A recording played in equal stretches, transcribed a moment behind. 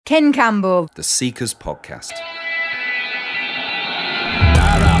Ken Campbell, The Seekers Podcast.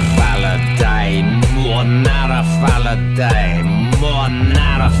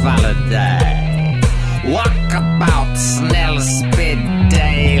 Walkabout, snell speed,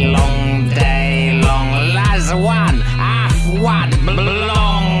 day long, las one, half one,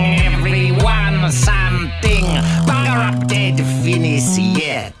 belong, everyone, something, bugger up, dead, finish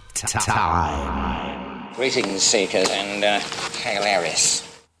yet, time. Greetings, Seekers, and hilarious.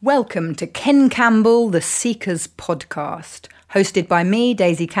 Welcome to Ken Campbell, The Seekers Podcast, hosted by me,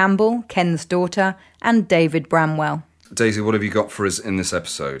 Daisy Campbell, Ken's daughter, and David Bramwell. Daisy, what have you got for us in this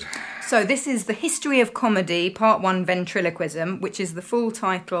episode? So this is The History of Comedy, Part 1, Ventriloquism, which is the full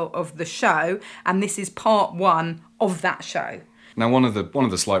title of the show, and this is Part 1 of that show. Now, one of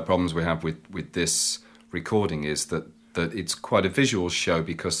the slight problems we have with this recording is that it's quite a visual show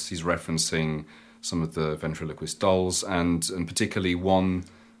because he's referencing some of the ventriloquist dolls, and particularly one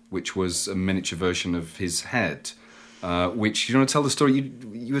which was a miniature version of his head. Which, you want to tell the story?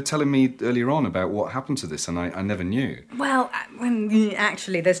 You were telling me earlier on about what happened to this, and I never knew. Well,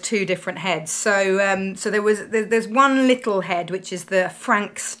 actually, there's two different heads. So there's one little head, which is the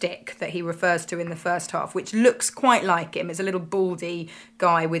Frank stick that he refers to in the first half, which looks quite like him. It's a little baldy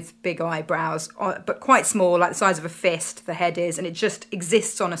guy with big eyebrows, but quite small, like the size of a fist, the head is, and it just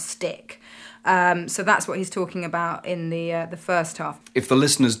exists on a stick. So that's what he's talking about in the first half. If the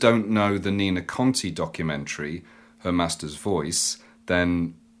listeners don't know the Nina Conti documentary, Her Master's Voice,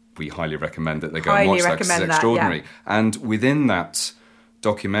 then we highly recommend that they go and watch that because it's extraordinary. Yeah. And within that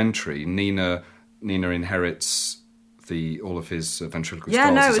documentary, Nina inherits all of his ventriloquist dolls.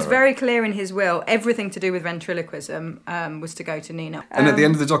 Yeah, no, it was very clear in his will. Everything to do with ventriloquism was to go to Nina. And at the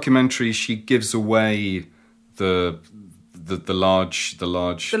end of the documentary, she gives away the large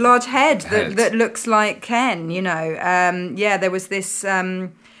head. That looks like Ken. You know, there was this.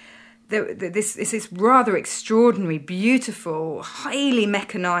 This rather extraordinary, beautiful, highly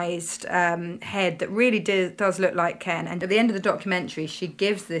mechanised head that really does look like Ken. And at the end of the documentary, she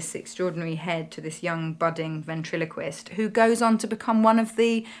gives this extraordinary head to this young budding ventriloquist who goes on to become one of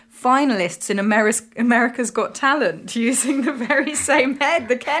the finalists in America's Got Talent, using the very same head,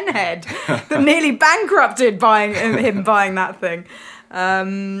 the Ken head, that nearly bankrupted him buying that thing.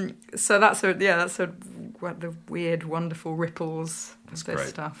 So that's the weird, wonderful ripples of this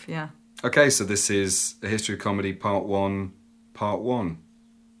stuff, yeah. Okay, so this is A History of Comedy Part 1, Part 1.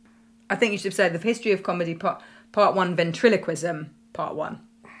 I think you should say The History of Comedy Part 1, Ventriloquism, Part 1.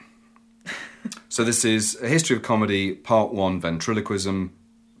 So this is A History of Comedy Part 1, Ventriloquism,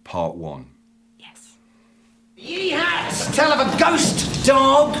 Part 1. Yes. Ye hats tell of a ghost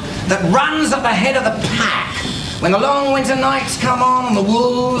dog that runs at the head of the pack. When the long winter nights come on and the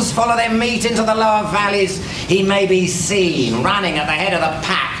wolves follow their meat into the lower valleys, he may be seen running at the head of the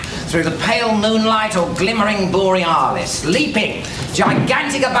pack through the pale moonlight or glimmering borealis, leaping,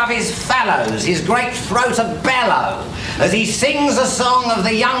 gigantic above his fellows, his great throat a bellow, as he sings a song of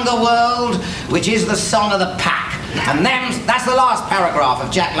the younger world, which is the song of the pack. And then, that's the last paragraph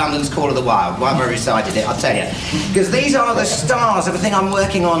of Jack London's Call of the Wild. Why have I recited it? I'll tell you. Because these are the stars of the thing I'm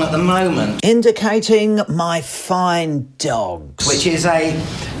working on at the moment. Indicating my fine dogs. Which is a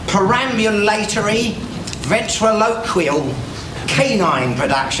perambulatory, ventriloquial, canine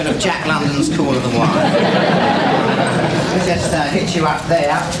production of Jack London's Call of the Wild. Let's just hit you up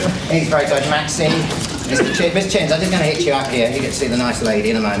there. He's very good, Maxine. Mr. Chins, I'm just going to hit you up here. You get to see the nice lady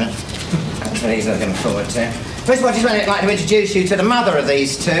in a moment. That's what he's looking forward to. First of all, I'd just like to introduce you to the mother of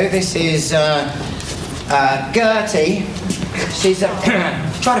these two. This is Gertie. She's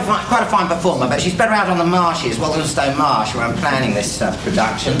quite a fine performer, but she's better out on the marshes, Walthamstow Marsh, where I'm planning this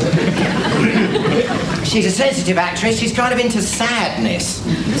production. She's a sensitive actress. She's kind of into sadness.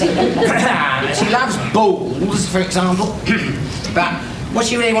 She loves balls, for example. But what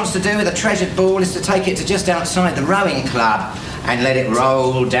she really wants to do with a treasured ball is to take it to just outside the rowing club and let it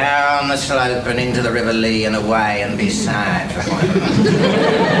roll down the slope and into the River Lee and away and be sad.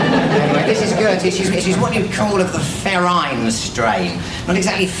 Anyway, this is Gertie. She's what you'd call of the ferine strain. Not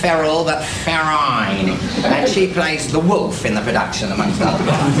exactly feral, but ferine. And she plays the wolf in the production, amongst other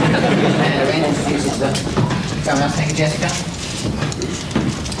parts. Come on, thank you, Jessica.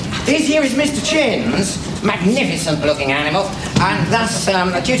 This here is Mr. Chins, magnificent-looking animal, and thus,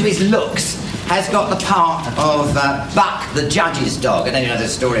 due to his looks, has got the part of Buck, the judge's dog. I don't know the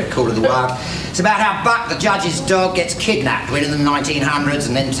story of Call of the Wild. It's about how Buck, the judge's dog, gets kidnapped in the 1900s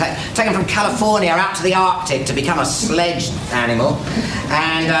and then taken from California out to the Arctic to become a sledge animal.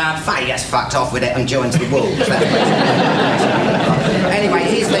 And he gets fucked off with it and joins the wolves. Anyway,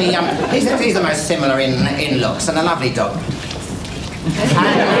 he's the most similar in looks, and a lovely dog.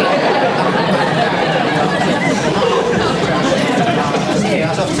 And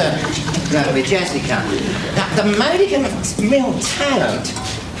Lovely Jessica. Now, the modicum of real talent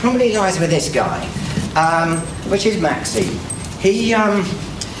probably lies with this guy, which is Maxie.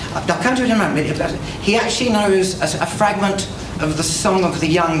 I'll come to it in a moment, but he actually knows a fragment of the Song of the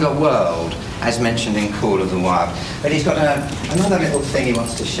Younger World, as mentioned in Call of the Wild. But he's got another little thing he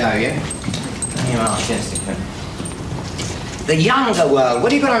wants to show you. Here you are, Jessica. The Younger World.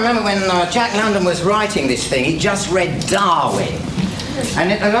 What you've got to remember, when Jack London was writing this thing, he just read Darwin.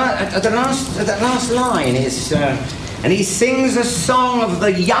 And the last line is, and he sings a song of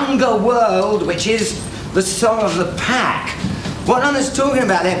the younger world, which is the song of the pack. What London's talking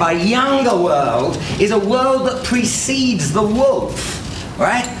about there by younger world is a world that precedes the wolf,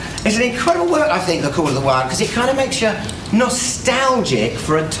 right? It's an incredible work, I think, The Call of the Wild, because it kind of makes you nostalgic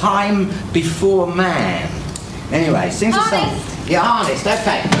for a time before man. Anyway, sings a song. Yeah, harnessed,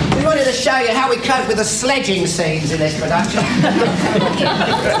 okay. We wanted to show you how we cope with the sledging scenes in this production.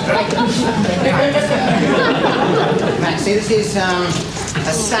 Maxie, this is a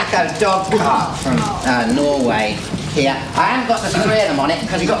Sacco dog cart from Norway here. I haven't got the 3 of them on it,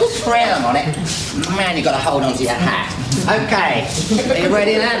 because you've got 3 of them on it. Man, you've got to hold on to your hat. Okay, are you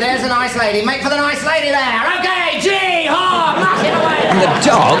ready there? There's a nice lady. Make for the nice lady there. Okay, G-haw, mark it away. And the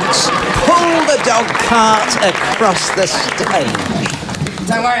dogs pull the dog cart across the stage.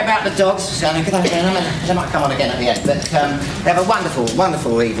 Don't worry about the dogs. They might come on again at the end. But they have a wonderful,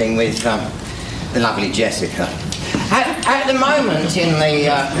 wonderful evening with the lovely Jessica. At the moment in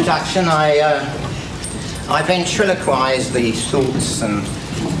the production, I ventriloquise the thoughts and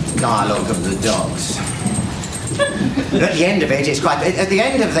dialogue of the dogs. At the end of it, at the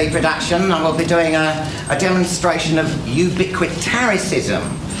end of the production, I will be doing a demonstration of ubiquitaricism,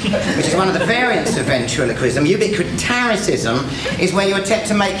 which is one of the variants of ventriloquism. Ubiquitaricism is where you attempt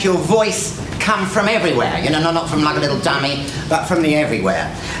to make your voice come from everywhere, you know, not from like a little dummy, but from the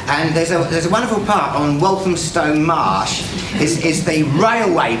everywhere. And there's a wonderful part on Walthamstow Marsh, is the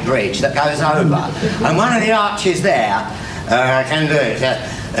railway bridge that goes over. And one of the arches there, I can do it,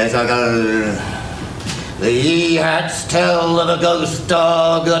 as I go... The he-hats tell of a ghost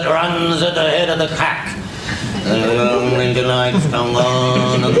dog that runs at the head of the pack. The long winter nights come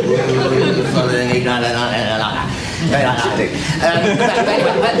on and the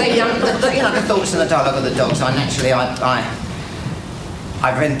thoughts and the dialogue of the dogs, I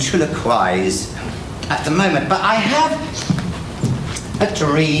ventriloquise at the moment, but I have a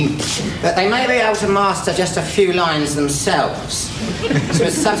dream that they may be able to master just a few lines themselves. So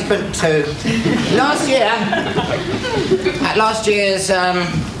it's subsequent to last year, at last year's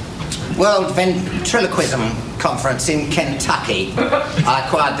World Ventriloquism Conference in Kentucky, I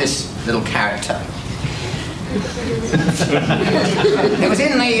acquired this little character. It was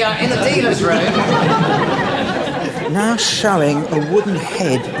in the dealer's room. Now showing a wooden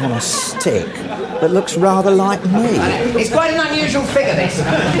head on a stick that looks rather like me. It's quite an unusual figure, this.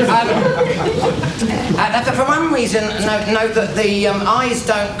 For one reason, note that the eyes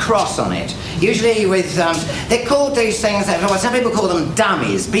don't cross on it. Usually with... they're called these things... Well, some people call them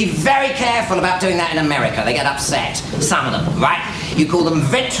dummies. Be very careful about doing that in America. They get upset. Some of them, right? You call them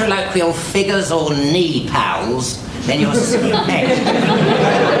ventriloquial figures or knee pals. Then you're scared.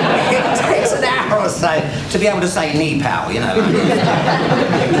 It takes an hour or so to be able to say knee pal, you know.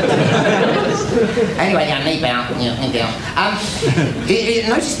 Anyway, yeah, knee pal.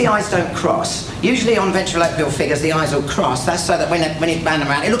 Notice the eyes don't cross. Usually on ventriloquial figures, the eyes will cross. That's so that when you band them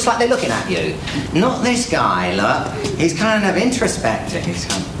around, it looks like they're looking at you. Not this guy, look. He's kind of introspective. He's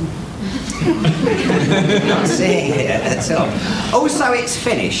kind of... not seeing it at all. Also, it's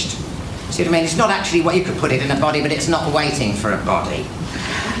finished. See what I mean? It's not actually what you could put it in a body, but it's not waiting for a body.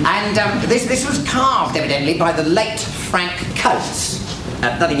 And this was carved, evidently, by the late Frank Coates.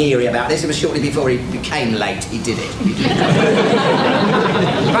 Nothing eerie about this. It was shortly before he became late. He did it.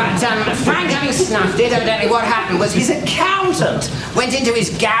 But Frank, having snuffed it, evidently what happened was his accountant went into his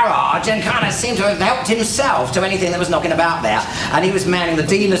garage and kind of seemed to have helped himself to anything that was knocking about there. And he was manning the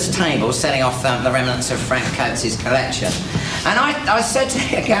dealer's table, selling off the remnants of Frank Coates' collection. And I said to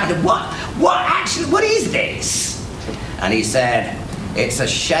the accountant, what is this? And he said, it's a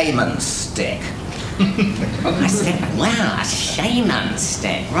shaman's stick. I said, wow, a shaman's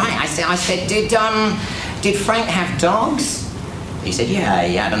stick. Right, I said, did Frank have dogs? He said, yeah,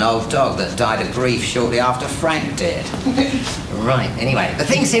 he had an old dog that died of grief shortly after Frank did. Right, anyway, the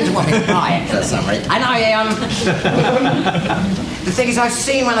thing seems to want me to buy it for some reason. And the thing is, I've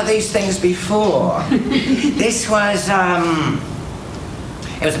seen one of these things before. This was,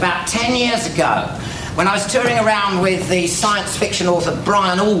 it was about 10 years ago when I was touring around with the science fiction author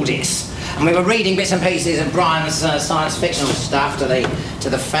Brian Aldiss. and we were reading bits and pieces of Brian's science fictional stuff to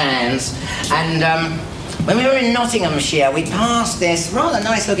the fans. And when we were in Nottinghamshire, we passed this rather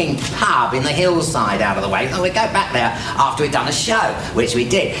nice-looking pub in the hillside out of the way. So we'd go back there after we'd done a show, which we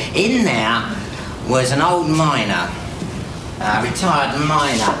did. In there was an old miner, a retired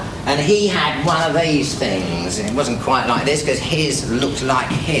miner, and he had one of these things. It wasn't quite like this because his looked like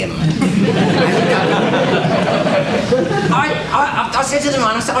him. I said to the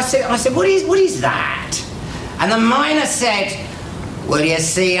miner, I said, what is that? And the miner said, well, you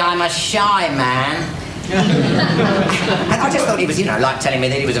see, I'm a shy man. And I just thought he was, like telling me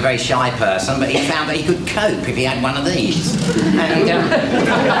that he was a very shy person, but he found that he could cope if he had one of these. And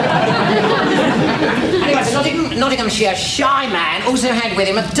anyway, the Nottinghamshire shy man also had with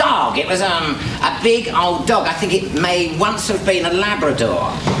him a dog. It was a big old dog. I think it may once have been a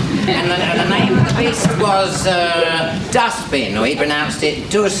Labrador. And the name of the beast was Dustbin, or he pronounced it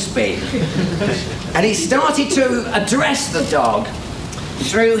Dustbin. And he started to address the dog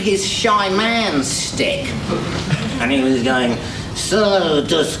through his shy man stick. And he was going, so,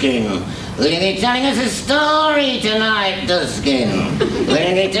 Duskin, will you be telling us a story tonight, Duskin? Will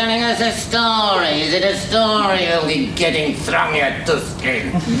you be telling us a story? Is it a story you'll be getting from your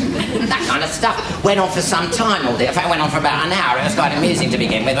Duskin? That kind of stuff went on for some time all day. In fact, it went on for about an hour. It was quite amusing to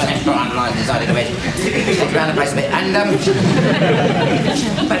begin with, but then Brian and I decided to walk around the place a bit. And,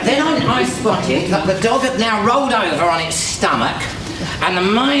 but then I spotted that the dog had now rolled over on its stomach, and the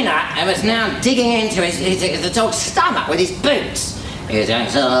miner was now digging into the dog's stomach with his boots. He was going,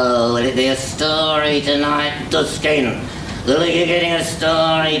 so, will it be a story tonight, Duskin? Will you be getting a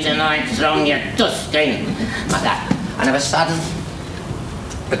story tonight from your Duskin? Like that. And of a sudden,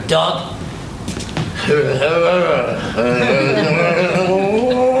 the dog...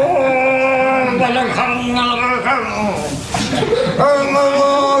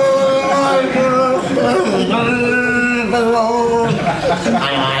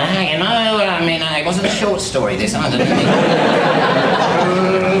 it wasn't a short story, this, I don't know.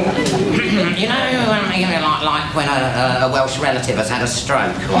 Like when a Welsh relative has had a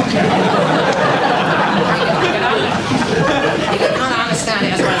stroke. You can kind of understand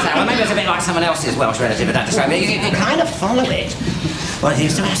it as well as that. Well, maybe it's a bit like someone else's Welsh relative had had a stroke, but you can kind of follow it. Well, he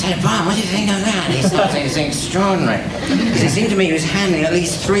was saying, Brian, what do you think of that? He started saying, it's extraordinary. Because it seemed to me he was handling at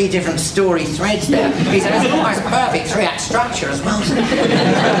least 3 different story threads there. He said, it's almost perfect 3-act structure as well.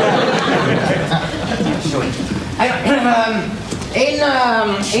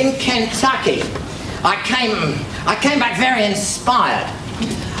 In Kentucky, I came back very inspired.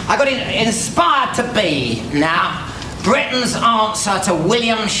 I got inspired to be, now, Britain's answer to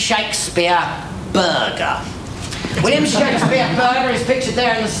William Shakespeare Burger. William Shakespeare Burger is pictured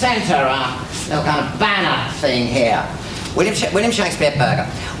there in the centre, a little kind of banner thing here. William Shakespeare Burger.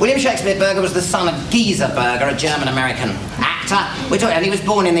 William Shakespeare Burger was the son of Geezer Burger, a German-American actor, and he was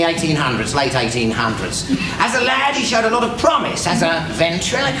born in the 1800s, late 1800s. As a lad, he showed a lot of promise as a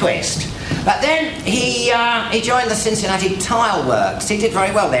ventriloquist. But then he joined the Cincinnati Tile Works. He did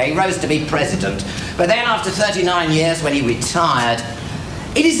very well there. He rose to be president. But then after 39 years, when he retired,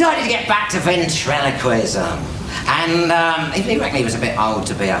 he decided to get back to ventriloquism. And he reckoned he was a bit old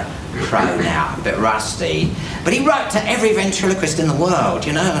to be a pro now, a bit rusty. But he wrote to every ventriloquist in the world,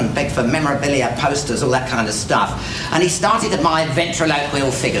 and begged for memorabilia, posters, all that kind of stuff. And he started to buy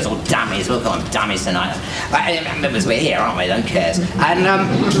ventriloquial figures, or dummies. We'll call them dummies tonight. Because we're here, aren't we? Who cares? And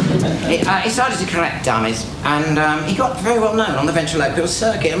he started to collect dummies. And he got very well known on the ventriloquial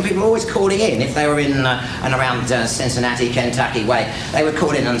circuit. And people were always calling in. If they were in and around Cincinnati, Kentucky way, they would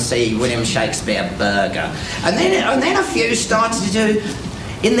call in and see William Shakespeare Burger. And then a few started to do...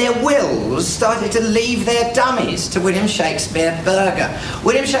 in their wills, started to leave their dummies to William Shakespeare Burger.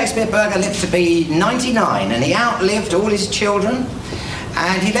 William Shakespeare Burger lived to be 99, and he outlived all his children,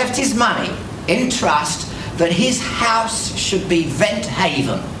 and he left his money in trust that his house should be Vent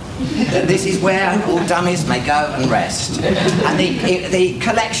Haven. That this is where all dummies may go and rest. And the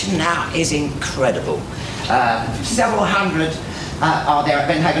collection now is incredible. Several hundred are there at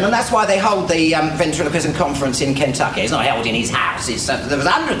Vent Haven, and that's why they hold the ventriloquism conference in Kentucky. It's not held in his house. There was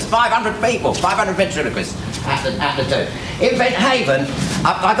 500 people, 500 ventriloquists at the do. In Vent Haven,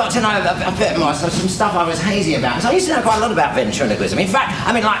 I got to know a bit more, some stuff I was hazy about. So I used to know quite a lot about ventriloquism. In fact,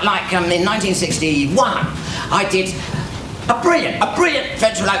 in 1961, I did a brilliant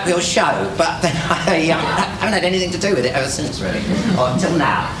ventriloquial show, but then I haven't had anything to do with it ever since, really, or until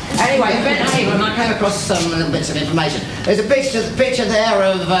now. Anyway, in Vent Haven, I came across some little bits of information. There's a picture there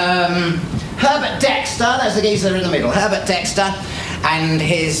of Herbert Dexter. There's the geezer in the middle. Herbert Dexter and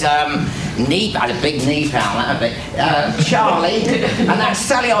his knee, I had a big knee pal, that a bit. Charlie, and that's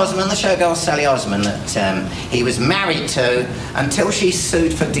Sally Osman, the showgirl Sally Osman, that he was married to until she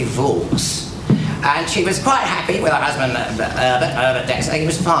sued for divorce. And she was quite happy with her husband, Herbert Dexter. He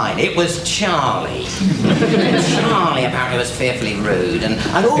was fine. It was Charlie. Charlie apparently was fearfully rude, and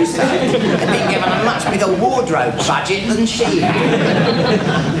also had been given a much bigger wardrobe budget than she had.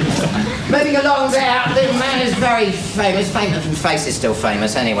 Moving along there, the man is very famous. His face is still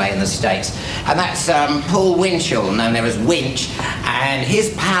famous anyway in the States. And that's Paul Winchell, known there as Winch, and his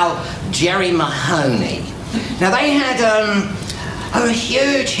pal Jerry Mahoney. Now they had a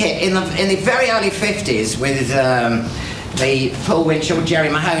huge hit in the very early 50s with the Paul Winchell, Jerry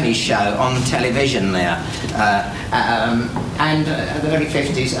Mahoney show on television there, and the early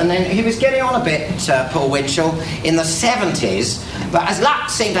 50s. And then he was getting on a bit, Paul Winchell, in the 70s, but as luck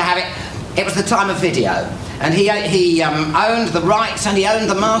seemed to have it, it was the time of video. And he owned the rights and he owned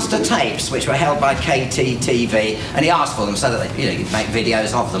the master tapes, which were held by KTTV, and he asked for them so that they, he'd make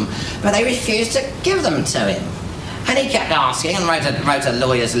videos of them, but they refused to give them to him. And he kept asking and wrote a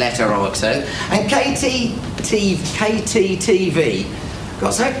lawyer's letter or two. And KTTV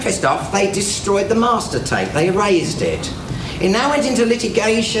got so pissed off they destroyed the master tape. They erased it. It now went into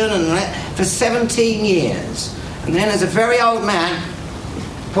litigation for 17 years. And then as a very old man,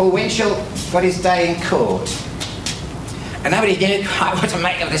 Paul Winchell got his day in court. And nobody knew quite what to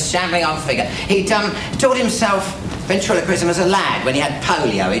make of this shambling old figure. He taught himself ventriloquism as a lad when he had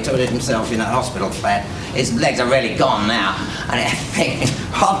polio. He taught it himself in a hospital bed. His legs are really gone now. And he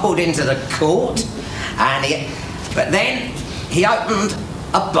hobbled into the court. But then he opened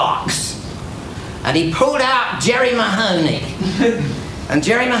a box. And he pulled out Jerry Mahoney. And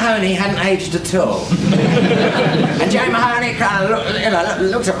Jerry Mahoney hadn't aged at all. And Jerry Mahoney kind of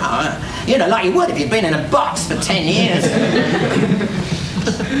looked around, like you would if you'd been in a box for 10 years.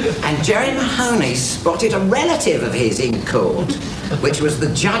 And Jerry Mahoney spotted a relative of his in court, which was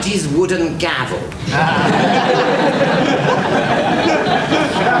the judge's wooden gavel.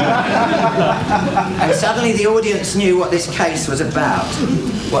 And suddenly the audience knew what this case was about.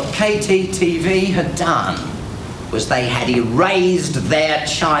 What KTTV had done was they had erased their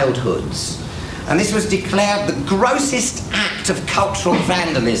childhoods. And this was declared the grossest act of cultural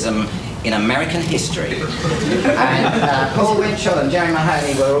vandalism in American history. And Paul Winchell and Jerry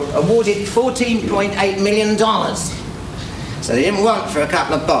Mahoney were awarded $14.8 million. So they didn't want for a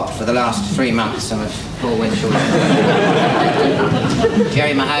couple of bob for the last 3 months of Paul Winchell.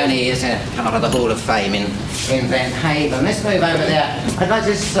 Jerry Mahoney is a part of the Hall of Fame in Vent Haven. Let's move over there. I'd like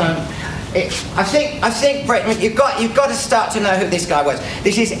to I think, Britain, you've got to start to know who this guy was.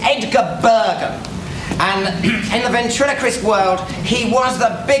 This is Edgar Bergen. And in the ventriloquist world, he was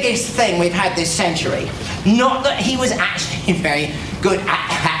the biggest thing we've had this century. Not that he was actually very good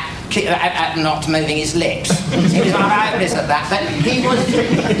at not moving his lips. He was hopeless at that, but he was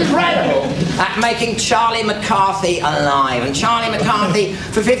incredible at making Charlie McCarthy alive. And Charlie McCarthy,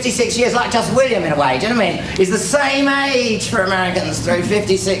 for 56 years, like just William in a way, do you know what I mean? Is the same age for Americans through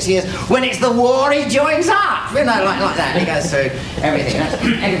 56 years. When it's the war, he joins up, like that. He goes through everything. That's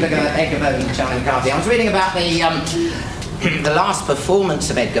Edgar Bergen and Charlie McCarthy. I was reading about the last performance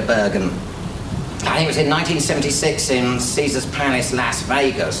of Edgar Bergen. I think it was in 1976 in Caesar's Palace, Las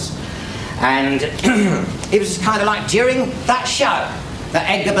Vegas. And it was kind of like during that show that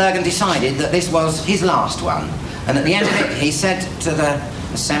Edgar Bergen decided that this was his last one. And at the end of it, he said to the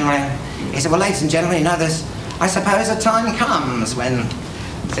assembly, he said, well, ladies and gentlemen, there's, I suppose, a time comes when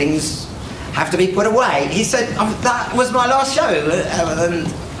things have to be put away. He said, that was my last show, and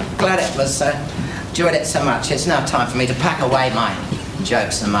glad it was, enjoyed it so much. It's now time for me to pack away my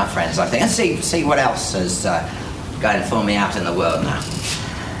jokes and my friends, I think, and see what else is going for me out in the world now.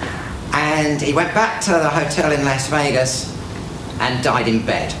 And he went back to the hotel in Las Vegas and died in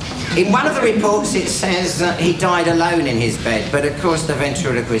bed. In one of the reports it says that he died alone in his bed, but of course the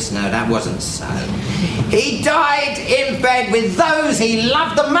ventriloquist, no, that wasn't so. He died in bed with those he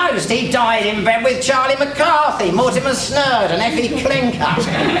loved the most. He died in bed with Charlie McCarthy, Mortimer Snerd and Effie Clinker.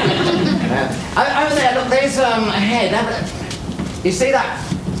 Over there, look, there's a head. You see that?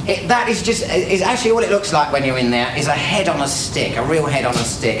 That is actually all it looks like when you're in there, is a head on a stick, a real head on a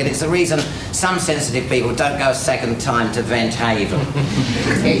stick. And it's the reason some sensitive people don't go a second time to Vent Haven.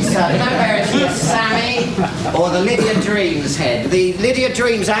 It's nowhere it's the Sammy or the Lydia Dreams head. The Lydia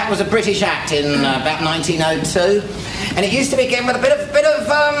Dreams act was a British act in about 1902. And it used to begin with a bit of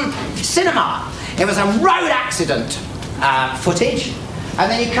cinema. It was a road accident footage. And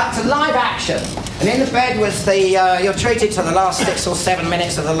then you cut to live action. And in the bed was you're treated to the last 6 or 7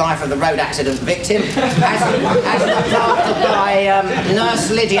 minutes of the life of the road accident victim, as looked after by Nurse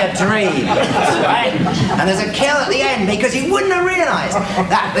Lydia Dreams, right? And there's a kill at the end because he wouldn't have realised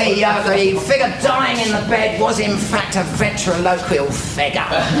that the figure dying in the bed was in fact a ventriloquial figure.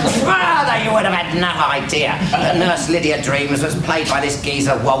 Further, you would have had no idea that Nurse Lydia Dreams was played by this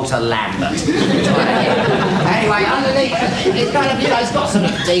geezer Walter Lambert. Anyway, underneath, it's kind of, it's got some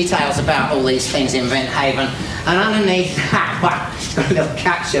details about all these things in Vent Haven, and underneath that one, it's got a little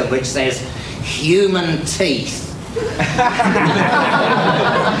caption which says, human teeth. I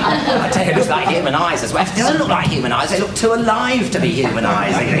tell you, it looks like human eyes as well. It doesn't look like human eyes, they look too alive to be human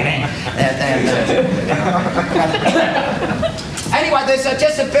eyes. Anyway, there's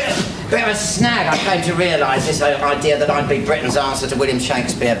just a bit of a snag. I came to realise this idea that I'd be Britain's answer to William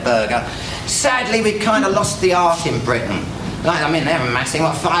Shakespeare Burger. Sadly, we've kind of lost the art in Britain. Like, I mean, they're amassing,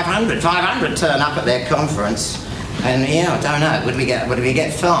 500 turn up at their conference. And, yeah, I don't know. Would we get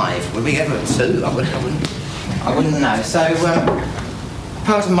 5? Would we get 2? I wouldn't know. So,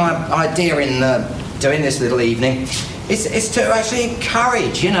 part of my idea in doing this little evening is to actually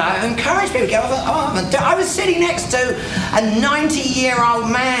encourage people to go, I was sitting next to a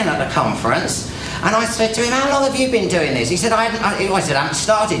 90-year-old man at the conference, and I said to him, how long have you been doing this? He said, I haven't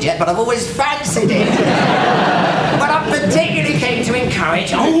started yet, but I've always fancied it. But I'm particularly keen to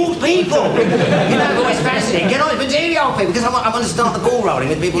encourage old people. I've always fancied it. Get on, particularly old people, because I want to start the ball rolling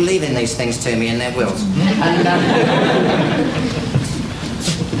with people leaving these things to me in their wills. And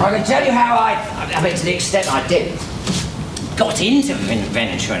I can tell you how I mean, to the extent I did, got into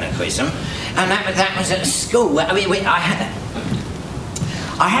ventriloquism, and that was at school. I mean, I had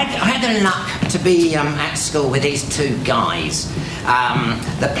the luck to be at school with these 2 guys,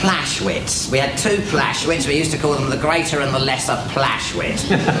 the Plashwits. We had 2 Plashwits. We used to call them the greater and the lesser Plashwit.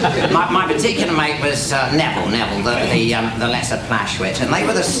 My particular mate was Neville, the lesser Plashwit, and they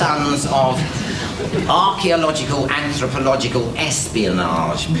were the sons of archaeological, anthropological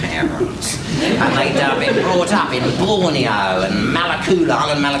espionage parents, and they'd been brought up in Borneo and Malakula,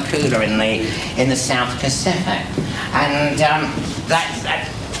 Island Malakula in the South Pacific, and that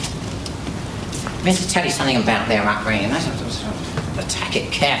I'm going to tell you something about their upbringing. Attack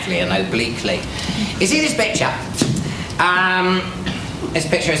it carefully and obliquely. You see this picture? This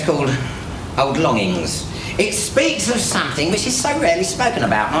picture is called Old Longings. It speaks of something which is so rarely spoken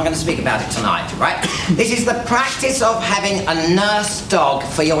about, and I'm going to speak about it tonight, right? This is the practice of having a nurse dog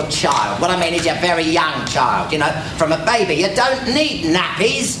for your child. What I mean is your very young child, from a baby. You don't need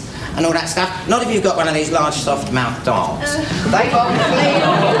nappies and all that stuff. Not if you've got one of these large soft-mouthed dogs. They will clean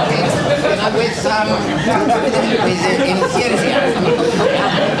with enthusiasm.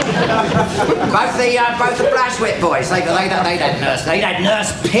 Both the Plashwit boys, they don't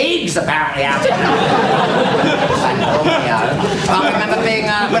nurse pigs apparently out in Borneo. I remember being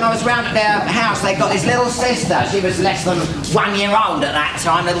when I was round at their house, they got this little sister. She was less than 1 year old at that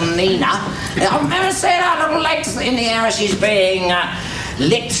time, little Nina. I remember seeing her little legs in the air as she's being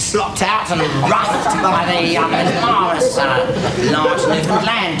licked, slopped out and roughed by the marvellous large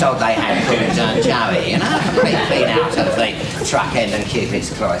Newfoundland dog they had called Joey, clean out of the truck end and Cupid's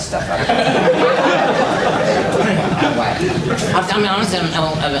claw stuff like that.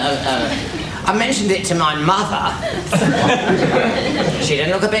 I mentioned it to my mother. She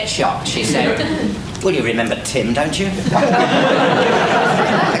didn't look a bit shocked. She said, well, you remember Tim, don't you?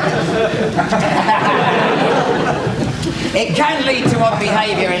 It can lead to odd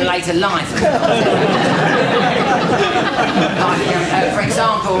behaviour in later life. For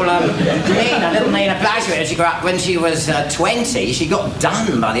example, little Nina Plashwit, she grew up when she was 20, she got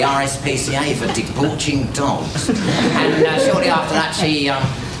done by the RSPCA for debauching dogs. And shortly after that, she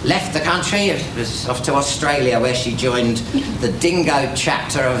left the country. It was off to Australia, where she joined the dingo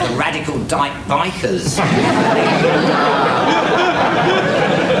chapter of the Radical Dyke Bikers.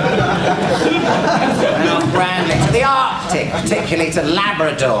 And off Brandley to the Arctic, particularly to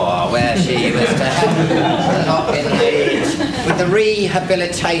Labrador, where she was to help with the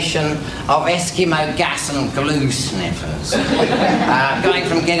rehabilitation of Eskimo gas and glue sniffers. Going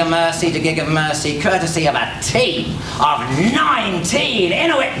from Gig of Mercy to Gig of Mercy, courtesy of a team of 19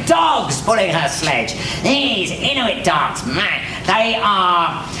 Inuit dogs pulling her sledge. These Inuit dogs, man, they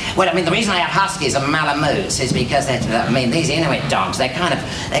are... Well, I mean, the reason they have huskies and malamutes is because these Inuit dogs, they're kind of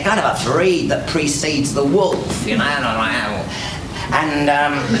a breed that precedes the wolf, And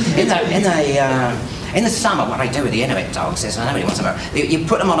in the summer, what I do with the Inuit dogs is, nobody wants to. You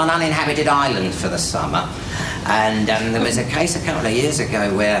put them on an uninhabited island for the summer, and there was a case a couple of years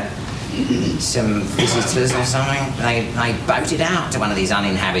ago where some visitors or something, they boated out to one of these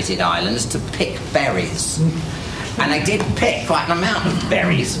uninhabited islands to pick berries. And they did pick quite an amount of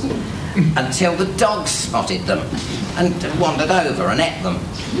berries until the dogs spotted them and wandered over and ate them.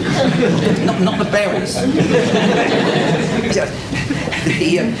 Not the berries.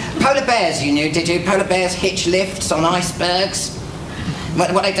 The polar bears, you knew, did you? Polar bears hitch lifts on icebergs.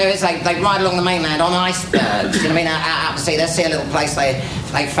 What they do is they ride along the mainland on icebergs, you know what I mean, out to sea. They see a little place they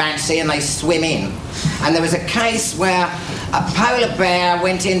fancy and they swim in. And there was a case where a polar bear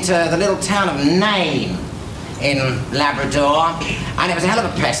went into the little town of Nain in Labrador, and it was a hell of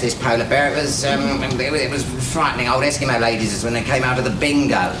a pest, this polar bear. It was frightening old Eskimo ladies when they came out of the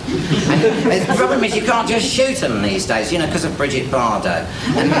bingo. And the problem is you can't just shoot them these days, you know, because of Bridget Bardot.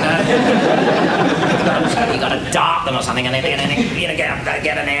 And you got to dart them or something, and then you know,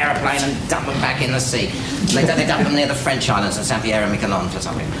 get an aeroplane and dump them back in the sea. They dump them near the French islands of Saint-Pierre and Miquelon for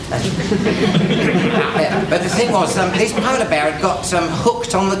something. But the thing was, this polar bear had got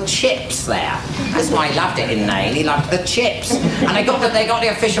hooked on the chips there. That's why he loved it in Nain. He loved the chips. And they got the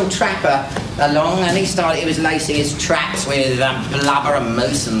official trapper along, and he was lacing his traps with blubber and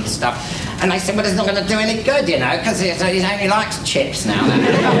mousse and stuff. And they said, well, it's not going to do any good, you know, because he only likes chips now.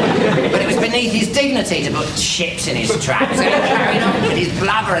 But it was beneath his dignity to put chips in his traps. So he carried on with his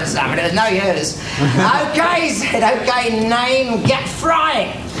blubber and stuff, and it was no use. OK, he said, OK, Nain, get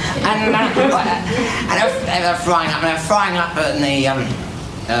frying. And they were frying up in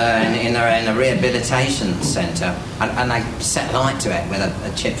the rehabilitation centre, and they set light to it with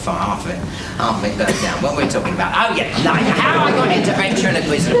a chip fire, half of it burnt down. What were we talking about? Oh yeah, how I got into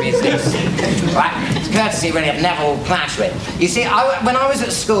ventriloquism business. Right, it's courtesy really of Neville Plashwit. You see, when I was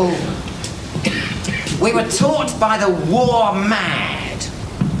at school, we were taught by the war mad.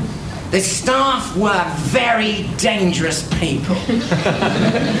 The staff were very dangerous people.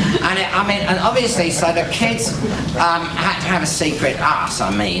 And obviously, so the kids had to have a secret,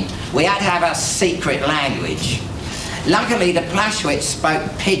 we had to have a secret language. Luckily, the Plashwits spoke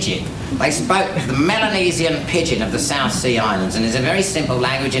pidgin. They spoke the Melanesian pidgin of the South Sea Islands, and it's a very simple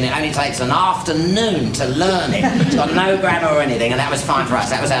language, and it only takes an afternoon to learn it. It's got no grammar or anything, and that was fine for us.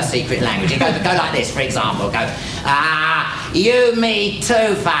 That was our secret language. It go like this, for example. Go, you, me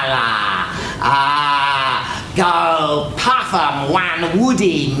too, fella. Go puff 'em one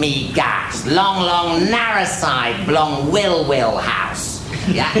woody me gas. Long narrow side, blong will house.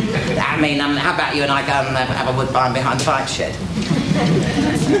 Yeah, how about you and I go and have a woodbine behind the bike shed?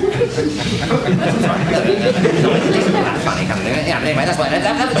 That's funny, yeah, anyway, that's why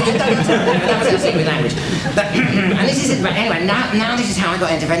that was our secret language. But, and this is it. But anyway, now this is how I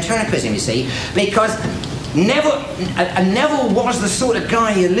got into ventriloquism, you see, because Neville was the sort of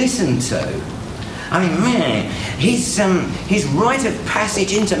guy you listened to. I mean, man, his rite of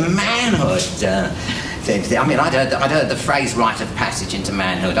passage into manhood. I'd heard the phrase "rite of passage into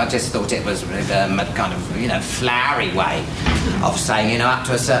manhood." I just thought it was a kind of, flowery way of saying, up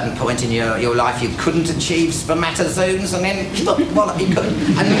to a certain point in your life you couldn't achieve spermatozoons, and then you could.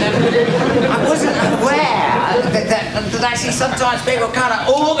 And I wasn't aware that actually sometimes people kind of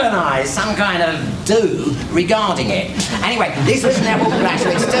organise some kind of do regarding it. Anyway, this was Neville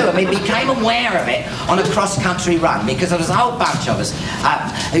Plashwit's do, and we became aware of it on a cross-country run, because there was a whole bunch of us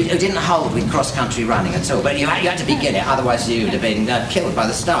who didn't hold with cross-country running at all, but you had to begin it, otherwise you would have been killed by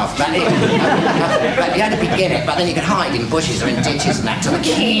the staff. But you had to begin it, but then you could hide in bushes or in ditches and that, till the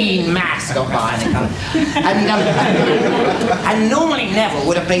keen mass got by and normally Neville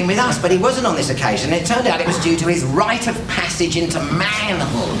would have been with us, but he wasn't on this occasion. It turned out it was due to his rite of passage into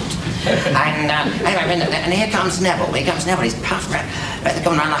manhood. And anyway, and here comes Neville. He's puffed around,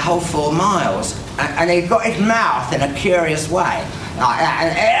 going around the whole 4 miles, and he's got his mouth in a curious way. Like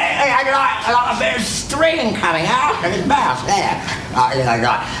a bit of string coming out of his mouth there.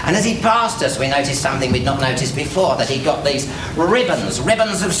 And as he passed us, we noticed something we'd not noticed before, that he got these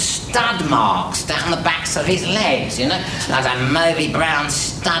ribbons of stud marks down the backs of his legs, That's a mauvey brown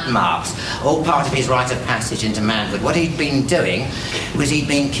stud marks, all part of his rite of passage into manhood. What he'd been doing was he'd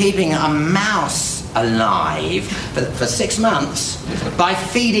been keeping a mouse alive for 6 months by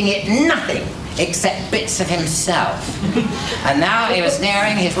feeding it nothing except bits of himself. And now he was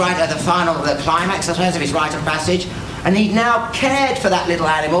nearing the climax, I suppose, of his rite of passage, and he now cared for that little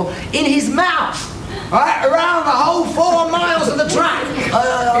animal in his mouth, right around the whole 4 miles of the track.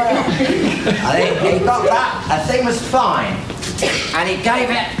 He got that. The thing was fine, and he gave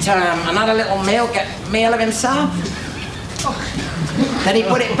it another little meal of himself. Then he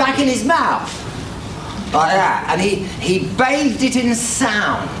put it back in his mouth, like that, and he bathed it in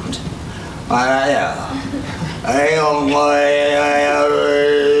sound.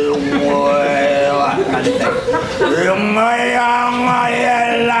 that kind of thing.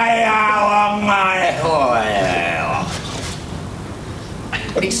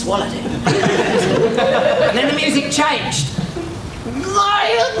 But he swallowed it. And then the music changed.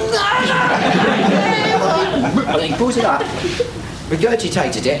 And he brought it up,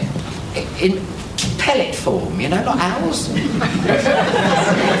 regurgitated it in pellet form, you know, like owls. He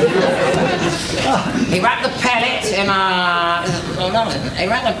wrapped the pellet in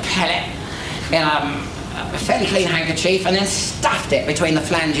a fairly clean handkerchief and then stuffed it between the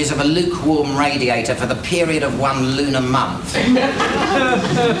flanges of a lukewarm radiator for the period of 1 lunar month.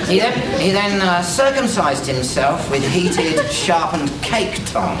 He then circumcised himself with heated, sharpened cake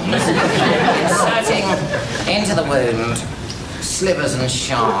tongs, inserting into the wound slivers and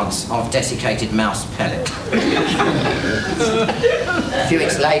shards of desiccated mouse pellet. A few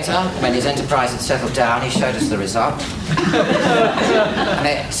weeks later, when his enterprise had settled down, he showed us the result. And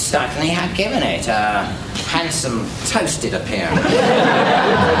it certainly had given it a handsome, toasted appearance.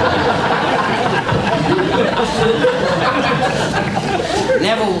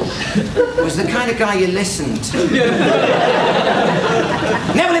 Neville was the kind of guy you listened to.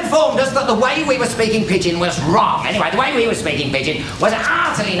 Neville informed us that the way we were speaking pidgin was wrong. Anyway, the way we were speaking pidgin was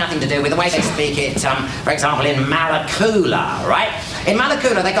utterly nothing to do with the way they speak it, for example, in Malakula, right? In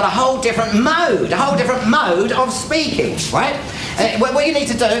Malakula, they've got a whole different mode of speaking, right? What you need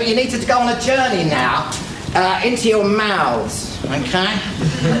to do, you need to go on a journey now into your mouths, okay?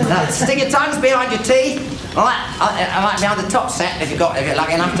 Stick your tongues behind your teeth. All right, behind the top set, if you're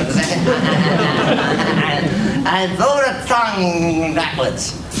lucky enough to possess it, and pull the tongue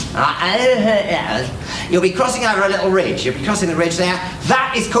backwards. You'll be crossing over a little ridge. You'll be crossing the ridge there.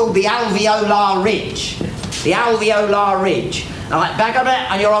 That is called the alveolar ridge. The alveolar ridge. All right, back up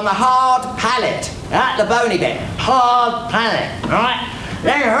it, and you're on the hard palate. Right, the bony bit. Hard palate. All right.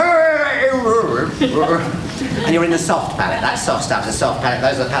 And you're in the soft palate. That's soft stuff, the soft palate.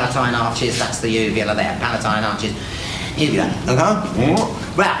 Those are the palatine arches. That's the uvula there. Palatine arches. Uvula. Okay?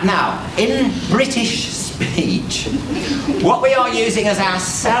 Well, now, in British speech, what we are using as our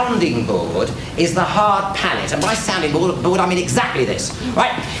sounding board is the hard palate. And by sounding board, I mean exactly this.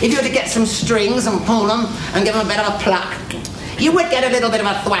 Right? If you were to get some strings and pull them and give them a bit of a pluck, you would get a little bit of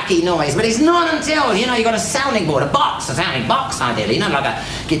a thwacky noise, but it's not until, you've got a sounding board, a sounding box, ideally, like a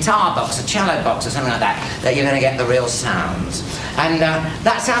guitar box, a cello box or something like that, that you're going to get the real sounds. And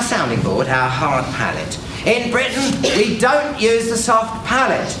that's our sounding board, our hard palate. In Britain, we don't use the soft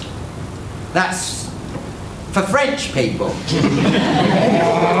palate. That's for French people.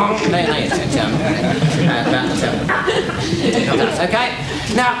 Okay?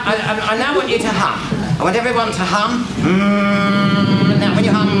 Now, I now want you to hum. I want everyone to hum. Now, when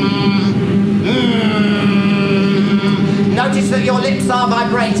you hum, notice that your lips are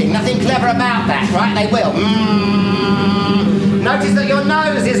vibrating. Nothing clever about that, right? They will. Notice that your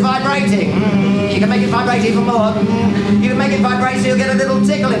nose is vibrating. You can make it vibrate even more. You can make it vibrate so you'll get a little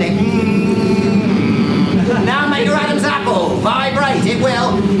tickle in it. Now make your Adam's apple vibrate. It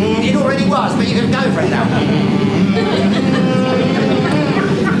will. It already was, but you can go for it now.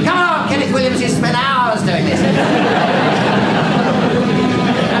 Come on, Kenneth Williams, you spent hours doing this.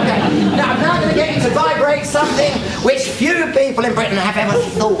 Okay, now I'm now going to get you to vibrate something which few people in Britain have ever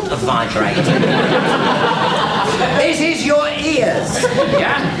thought of vibrating. This is your ears,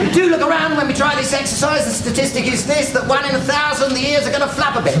 yeah? Do look around when we try this exercise. The statistic is this, that 1 in 1,000 the ears are going to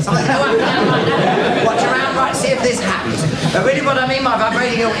flap a bit. So let's go up and down right now. Watch around, right, see if this happens. But really what I mean by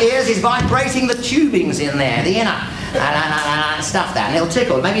vibrating your ears is vibrating the tubings in there, the inner. Stuff that, and it'll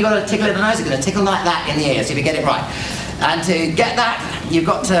tickle. Maybe you've got to tickle in the nose, it's going to tickle like that in the ears if you get it right. And to get that, you've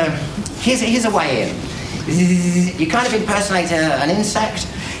got to... Here's a way in. You kind of impersonate an insect.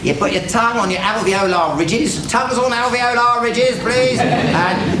 You put your tongue on your alveolar ridges. Tongues on alveolar ridges, please.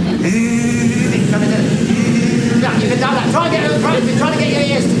 And... you can do that. Try to get your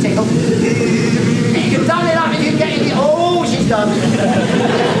ears to tickle. You can double it up if you get your... Oh, she's done.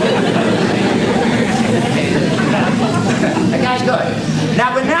 Okay, good.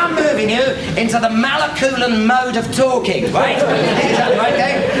 Now we're now moving you into the Malakulan mode of talking, right?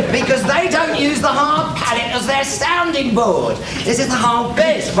 Okay? Because they don't use the hard palate as their sounding board. This is the whole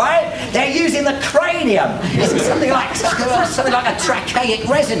bit, right? They're using the cranium. This is something like a tracheic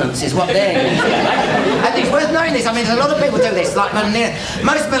resonance is what they're using, right? And it's worth knowing this. I mean, there's a lot of people do this. Like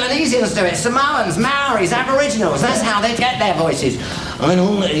most Melanesians do it. Samoans, Maoris, Aboriginals. That's how they get their voices. So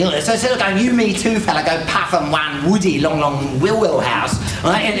instead of going, you, me, too, fella, go puff and one woody, long will house.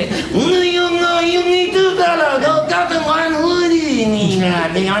 Right? And you, me, too, fella, go puff and one woody.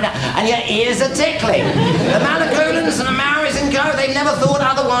 and your ears are tickling. The Malacoolans and the Maoris and Co, they've never thought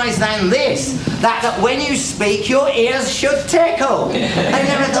otherwise than this, that when you speak, your ears should tickle. They've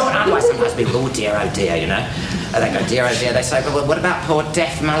never thought otherwise. Sometimes people go, oh dear, you know. They go, dear, oh dear. They say, well, what about poor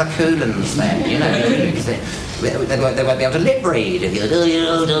deaf Malacoolans then? You know, because they won't be able to lip read. If you go, you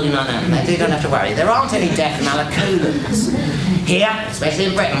don't have to worry. There aren't any deaf Malacoolans. Here, especially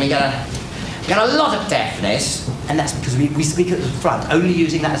in Britain, we get a lot of deafness, and that's because we speak at the front, only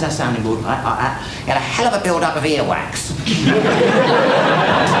using that as our sounding board, like that. Get a hell of a build-up of earwax.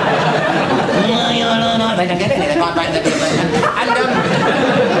 They don't get any, they might break their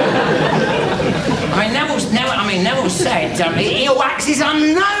Neville said earwax is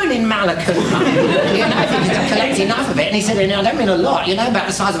unknown in Malakuma. You know, if you could collect enough of it, and he said, I don't mean a lot, you know, about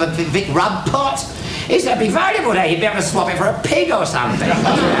the size of a big rub pot. He said it'd be valuable there, you'd be able to swap it for a pig or something.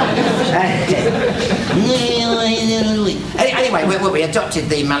 Anyway, we adopted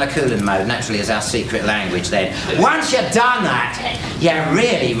the Malakoolan mode naturally as our secret language then. Once you've done that, you're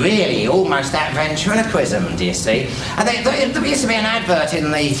really almost at ventriloquism, do you see? And there used to be an advert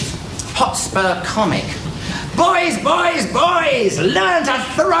in the Hotspur comic. Boys, learn to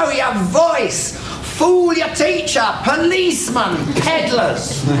throw your voice. Fool your teacher, policeman,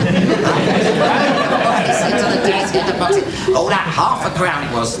 peddlers. Oh, that £0.50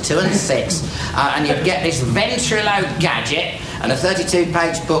 it was, 2 and 6. And you'd get this Ventrilo gadget and a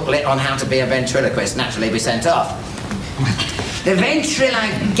 32-page booklet on how to be a ventriloquist. Naturally, we sent off. The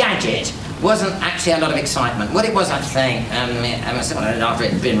Ventrilo gadget wasn't actually a lot of excitement. What it was, I think, after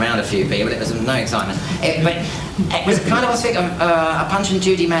it had been round a few people, it was no excitement. But it was kind of, I think, a Punch and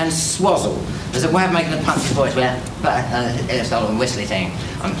Judy man's swazzle. There's a way of making a punchy voice with a sort of whistly thing.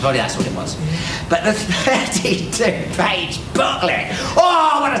 Probably that's what it was. But the 32-page booklet,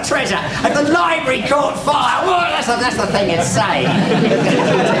 oh, what a treasure! And the library caught fire. Oh, that's the thing it's saying.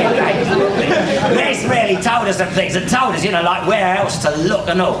 This really told us some things. It told us, you know, like where else to look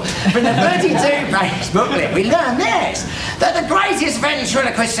and all. From the 32-page booklet, we learned this, that the greatest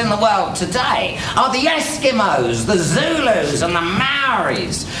ventriloquists in the world today are the Eskimos, the Zulus, and the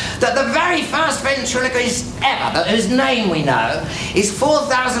Maoris. That the very first ventriloquist ever, whose name we know, is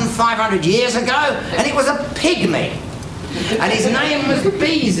 4,500 years ago, and it was a pygmy. And his name was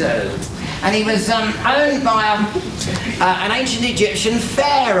Bezo. And he was owned by an ancient Egyptian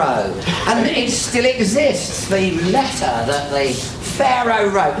pharaoh. And it still exists, the letter that the pharaoh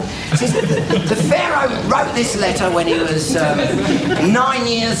wrote. The pharaoh wrote this letter when he was 9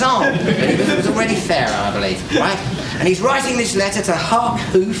 years old. He was already pharaoh, I believe, right? And he's writing this letter to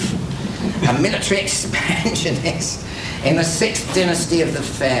Harkhuf, a military expansionist in the 6th dynasty of the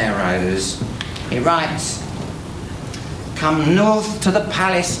pharaohs. He writes, "Come north to the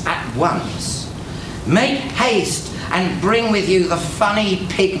palace at once. Make haste and bring with you the funny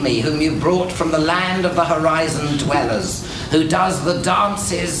pygmy whom you brought from the land of the horizon dwellers, who does the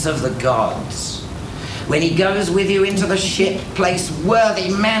dances of the gods. When he goes with you into the ship, place worthy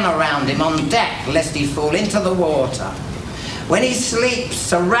men around him on deck, lest he fall into the water. When he sleeps,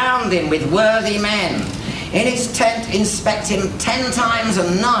 surround him with worthy men. In his tent, inspect him 10 times a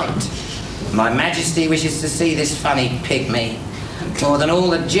night. My Majesty wishes to see this funny pygmy more than all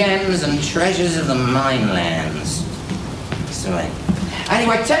the gems and treasures of the minelands." Sorry.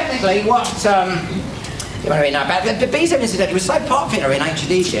 Anyway, technically, what you want to know about Bezo, incidentally, was so popular in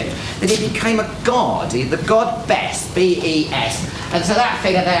ancient Egypt that he became a god, the god Bes, B-E-S, and so that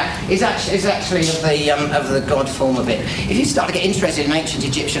figure there is actually of the god form of it. If you start to get interested in ancient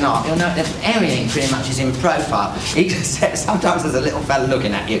Egyptian art, you'll know that everything pretty much is in profile. Sometimes there's a little fella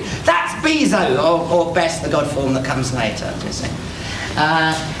looking at you. That's Bezo, or Bes, the god form that comes later. You see.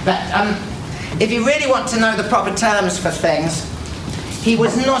 If you really want to know the proper terms for things, he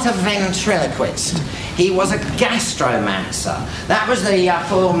was not a ventriloquist. He was a gastromancer. That was the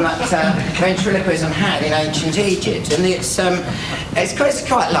form that ventriloquism had in ancient Egypt, and it's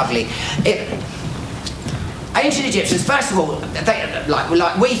quite lovely. Ancient Egyptians, first of all, they,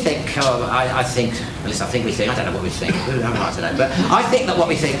 like we think, I think, at least I think we think, I don't know what we think, I don't know, but I think that what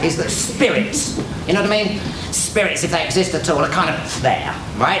we think is that spirits, you know what I mean? Spirits, if they exist at all, are kind of there,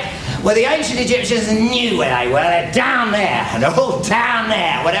 right? Well, the ancient Egyptians knew where they were. They're down there. They're all down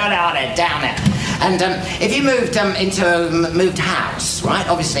there. Whatever they are, they're down there. And if you moved into a moved house, right?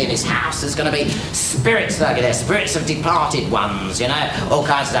 Obviously in this house there's going to be spirits lurking there, spirits of departed ones, you know, all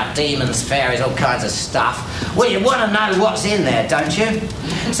kinds of stuff, demons, fairies, all kinds of stuff. Well, you want to know what's in there, don't you?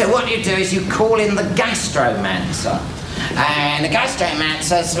 So what you do is you call in the gastromancer. And the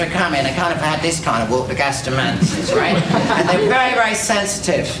gastromancers were coming. They kind of had this kind of walk, the gastromancers, right? And they're very, very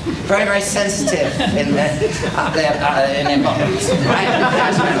sensitive. Very, very sensitive in their bottoms, right?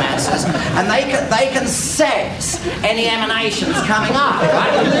 Gastromancers. And they can sense any emanations coming up,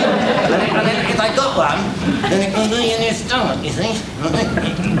 right? And then if they got one, then it can be in your stomach, you see?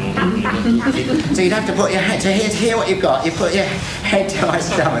 So you'd have to put your head, to hear what you've got, you put your head to my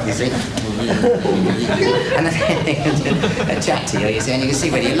stomach, you see? And then they can chat to you see, and you can see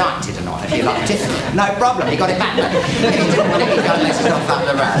whether you liked it or not. If you liked it, no problem, you got it back. If you didn't want it, you go unless it's not up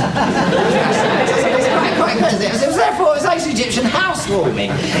the road. It's quite good, isn't it? Therefore, it was ancient Egyptian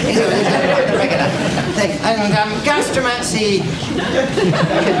housewarming. It was the regular thing. And gastromancy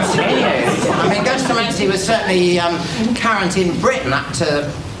continued. I mean, gastromancy was certainly current in Britain up to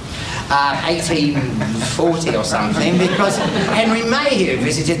 1840 or something, because Henry Mayhew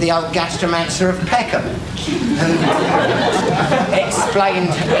visited the old gastromancer of Peckham and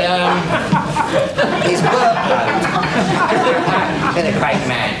explained his workload. Been a great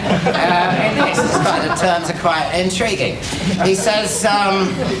man. The terms are quite intriguing. He says,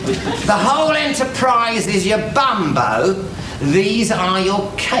 the whole enterprise is your bumbo, these are your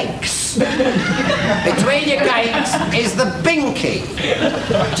cakes. Between your cakes is the binky.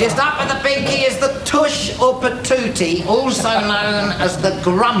 Just up at the binky is the tush or patootie, also known as the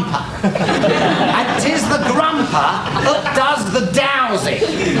grumper. And 'tis the grumper that does the dowsing.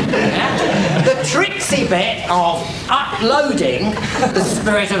 Yeah? The tricksy bit of uploading the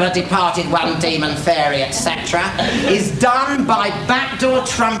spirit of a departed one, demon, fairy, etc., is done by backdoor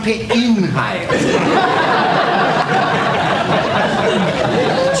trumpet inhale.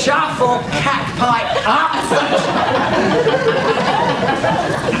 Chuff or cat pipe up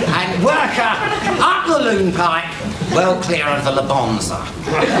and worker up the loon pipe, well clear of the labonza.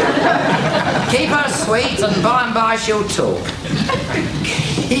 Keep her sweet and by she'll talk.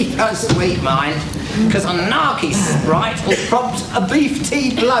 Keep her sweet, mind, because a narky sprite will prompt a beef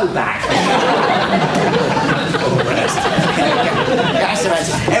tea blowback.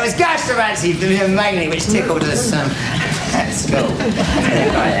 It was gastromancy mainly which tickled us at school.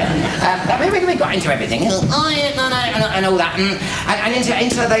 We got into everything, and all that, and into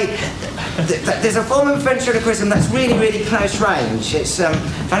there's a form of ventriloquism that's really, really close range. It's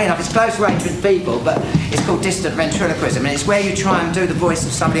funny enough, it's close range with people, but it's called distant ventriloquism, and it's where you try and do the voice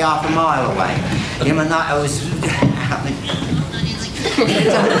of somebody half a mile away. You know, I was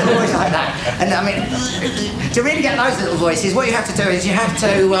voice like that. And I mean, to really get those little voices, what you have to do is you have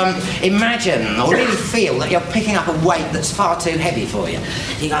to imagine or really feel that you're picking up a weight that's far too heavy for you.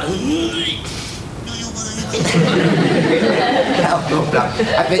 You go.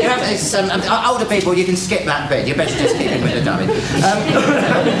 But you have this, older people, you can skip that bit. You better just keep it with the dummy.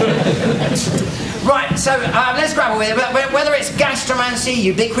 Right, so let's grapple with it. Whether it's gastromancy,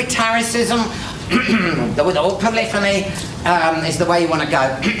 ubiquitarianism, or polyphony is the way you want to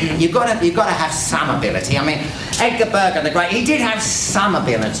go. You've got to have some ability. I mean, Edgar Bergen, the great, he did have some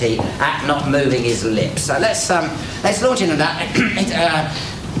ability at not moving his lips. So let's launch into that.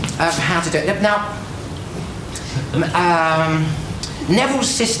 How to do it now. Neville's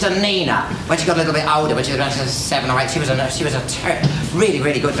sister Nina, when she got a little bit older, when she was about 7 or 8, she was a really,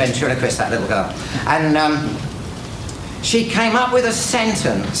 really good ventriloquist, that little girl. And she came up with a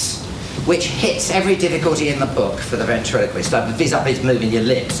sentence which hits every difficulty in the book for the ventriloquist. Vis-a-vis moving your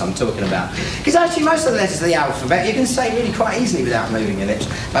lips, I'm talking about. Because actually most of the letters of the alphabet you can say really quite easily without moving your lips,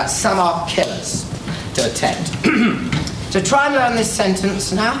 but some are killers to attempt. So try and learn this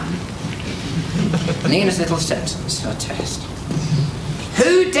sentence now. Nina's little sentence, a test.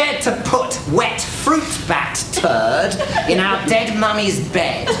 Who dared to put wet fruit bat turd in our dead mummy's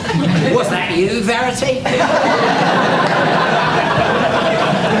bed? Was that you, Verity?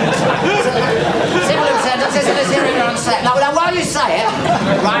 Simple sentences in a series on set. Now, while you say it,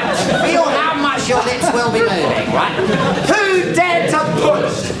 right, feel how much your lips will be moving, right? Who dared to put...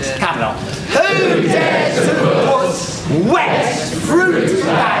 Capital. Who dared to put wet fruit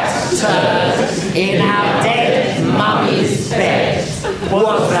bat turd in our dead mummy's bed?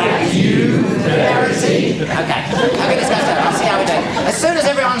 Was that you, Verity? Okay, let's go. I'll see how we do. As soon as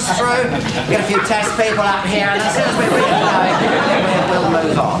everyone's through, we've got a few test people up here, and as soon as we're really going, we'll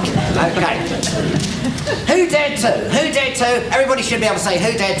move on. Okay. Who dared to? Who dared to? Everybody should be able to say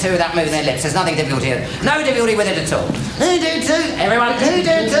who dared to without moving their lips. There's nothing difficult here. No difficulty with it at all. Who dared to? Everyone, who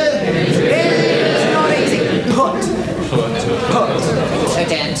dared to? It's not easy. Put. Who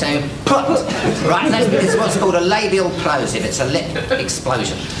dared to? Put. Right, it's what's called a labial plosive. It's a lip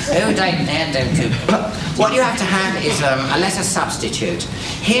explosion. Who dared to? Put. What you have to have is a letter substitute.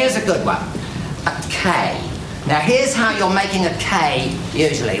 Here's a good one. A K. Now here's how you're making a K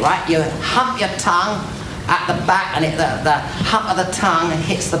usually, right? You hump your tongue at the back, and the hump of the tongue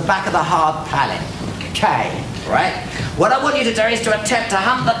hits the back of the hard palate. K, right? What I want you to do is to attempt to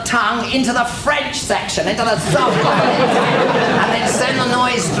hump the tongue into the French section, into the soft palate, and then send the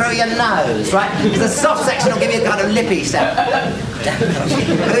noise through your nose, right? The soft section will give you a kind of lippy sound.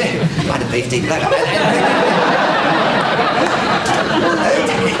 Quite a beefy bloke.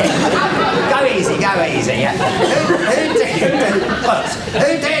 Go easy, yeah. Who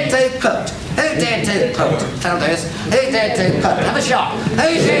dared to put? Who dared to put? That'll do us. Who dared to put? Have a shot. Who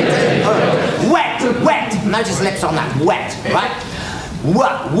dared to put? Wet. Notice lips on that. Wet, right?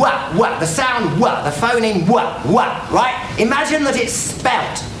 What? The sound what. The phoneme what, right? Imagine that it's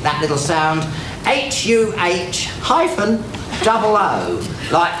spelt, that little sound, HUH-O,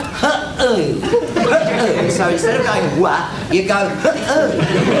 like huh-oo. So instead of going what, you go huh-oo.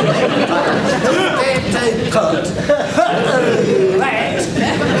 Who dared to put? Huh-oo. Wet.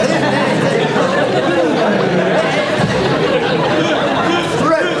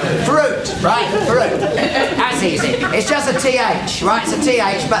 Fruit, right? Fruit. That's easy. It's just a TH, right? It's a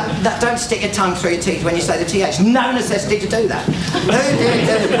TH, but don't stick your tongue through your teeth when you say the TH. No necessity to do that.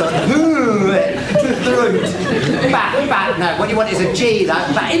 Fruit. Bat. No, what you want is a G though.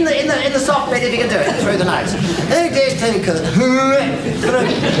 But in the soft bit, if you can do it through the nose.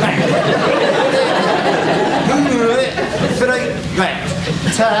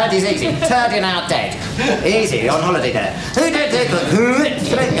 Turd is easy. Turd in our dead. Easy, on holiday there.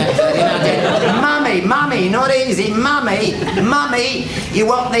 Mummy, not easy. Mummy. You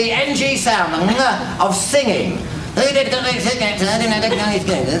want the NG sound of singing.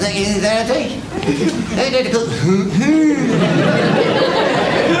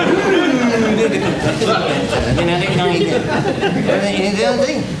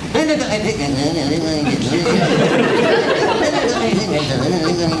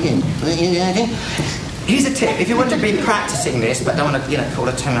 Here's a tip. If you want to be practicing this but don't want to, call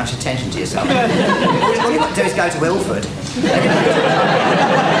it too much attention to yourself, all you've got to do is go to Ilford.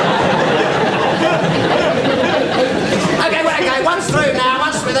 Okay, once through now,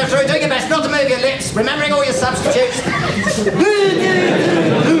 once through, doing your best not to move your lips, remembering all your substitutes. Okay,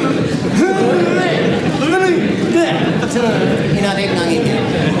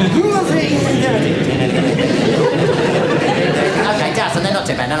 and they're not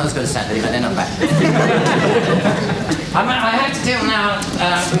too bad, none of us good as Saturday, but they're not bad. I have to deal now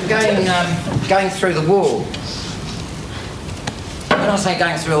with going through the wall. When I say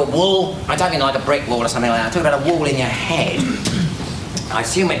going through a wall, I don't mean like a brick wall or something like that. I'm talking about a wall in your head. I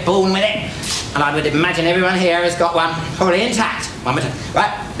assume we're born with it, and I would imagine everyone here has got one, probably intact.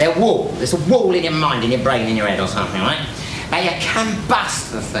 Right? There's a wall in your mind, in your brain, in your head or something, right? And you can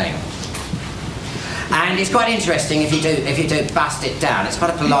bust the thing. And it's quite interesting if you do bust it down. It's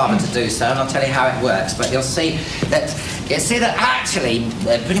quite a palaver to do so, and I'll tell you how it works. But you'll see that actually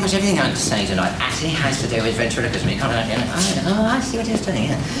pretty much everything I'm going to say tonight actually has to do with ventriloquism. You can't I see what he's doing.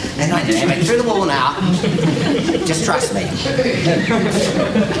 Anyway, through the wall now. Just trust me.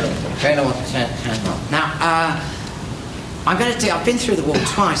 Now, I've been through the wall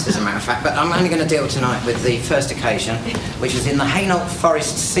twice, as a matter of fact, but I'm only going to deal tonight with the first occasion, which was in the Hainault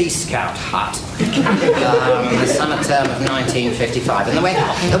Forest Sea Scout hut, the summer term of 1955. And the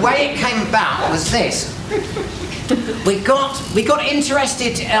way it came about was this. We got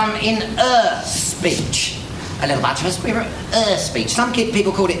interested in speech. A little bunch of us. We were speech. Some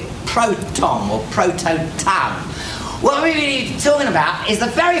people called it proton or proto-tongue. What we're really talking about is the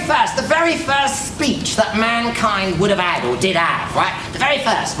very first speech that mankind would have had or did have, right? The very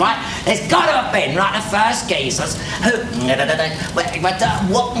first, right? There's got to have been, right, the first geezers who...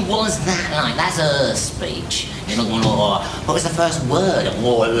 What was that like? That's a speech. What was the first word?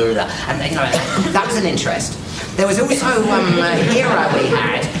 And, that was an interest. There was also a hero we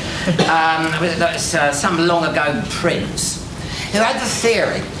had, some long ago prince, who had the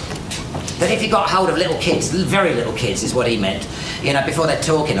theory that if you got hold of little kids, very little kids is what he meant, before they're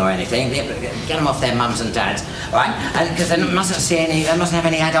talking or anything, get them off their mums and dads, right? And because they mustn't have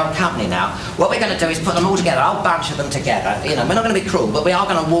any adult company now. What we're going to do is put them all together, a whole bunch of them together. We're not going to be cruel, but we are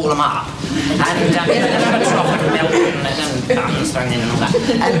going to wall them up. And have a trough of milk and buns thrown in and all that.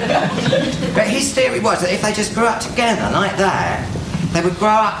 But his theory was that if they just grew up together like that, they would grow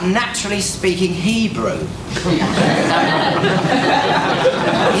up naturally speaking Hebrew.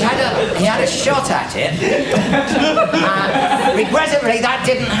 He had a shot at it. Regrettably, that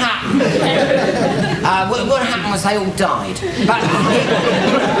didn't happen. What happened was they all died. But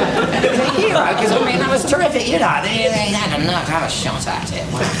he was a hero, because, I mean, that was terrific, you know. They had a nerve to have a shot at it.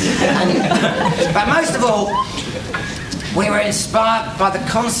 But most of all, we were inspired by the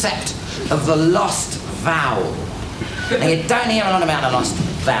concept of the lost vowel. Now, you don't hear a lot about the lost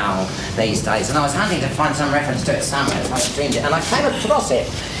vowel these days, and I was hunting to find some reference to it somewhere, so I streamed it, and I came across it.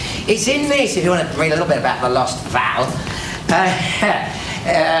 It's in this, if you want to read a little bit about the lost vowel.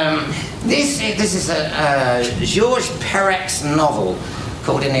 This is a Georges Perec's novel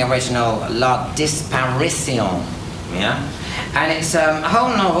called in the original La Disparition, yeah? And it's a whole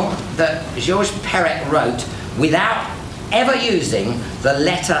novel that Georges Perec wrote without ever using the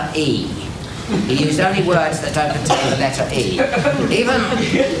letter E. He used only words that don't contain the letter E. Even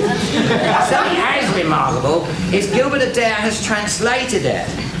something as remarkable is Gilbert Adair has translated it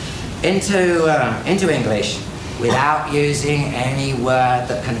into English without using any word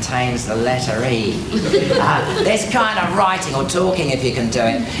that contains the letter E. This kind of writing, or talking if you can do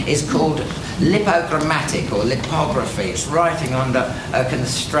it, is called lipogrammatic or lipography. It's writing under a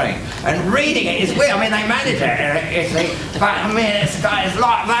constraint. And reading it is weird. I mean, they manage it, you see, but I mean, it's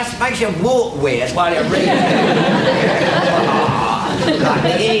like, that makes you walk weird while you're reading it. Like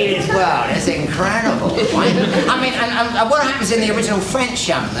the English world, it's incredible, right? I mean, and what happens in the original French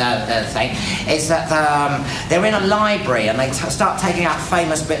thing is that they're in a library and they start taking out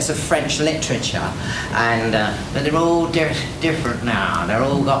famous bits of French literature, and but they're all different now. They're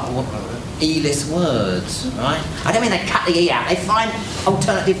all got E-less words, right? I don't mean they cut the E out, they find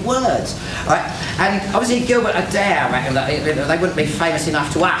alternative words, right? And obviously Gilbert Adair reckoned that they wouldn't be famous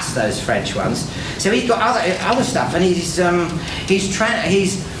enough to us, those French ones. So he's got other stuff, and he's I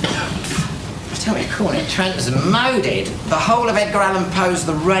don't know what you call it, transmoded the whole of Edgar Allan Poe's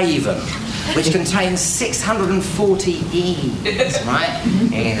The Raven, which contains 640 E's, right?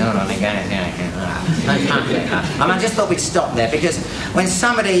 I just thought we'd stop there, because when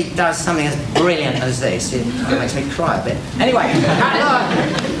somebody does something as brilliant as this, it makes me cry a bit. Anyway,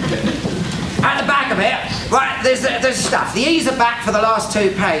 at the back of it, right, there's stuff. The E's are back for the last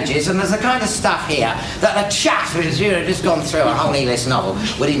 2 pages, and there's the kind of stuff here that the chap who's just gone through a whole E-list novel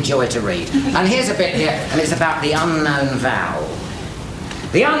would enjoy to read. And here's a bit here, and it's about the unknown vowel.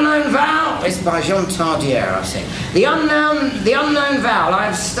 The unknown vowel is by Jean Tardieu, I think. The unknown vowel. I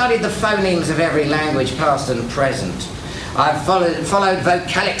have studied the phonemes of every language, past and present. I've followed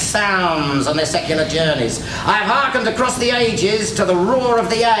vocalic sounds on their secular journeys. I have hearkened across the ages to the roar of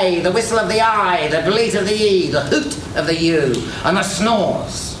the A, the whistle of the I, the bleat of the E, the hoot of the U, and the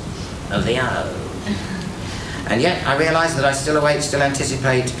snores of the O. And yet I realise that I still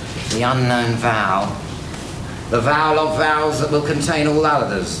anticipate the unknown vowel. The vowel of vowels that will contain all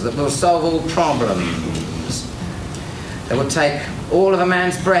others, that will solve all problems, that will take all of a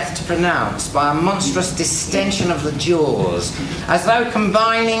man's breath to pronounce by a monstrous distension of the jaws, as though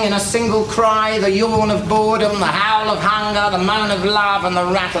combining in a single cry the yawn of boredom, the howl of hunger, the moan of love, and the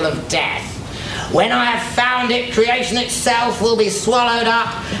rattle of death. When I have found it, creation itself will be swallowed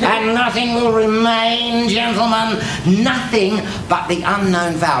up, and nothing will remain, gentlemen, nothing but the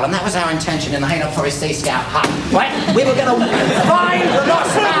unknown vowel. And that was our intention in the Hayloft Forest Sea Scout hut. Right? We were going to find the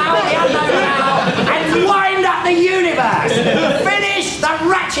lost vowel, the unknown vowel, and wind up the universe. Finish the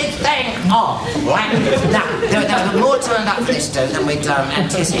wretched thing off. Right? Now, there were more turned up for this do than we'd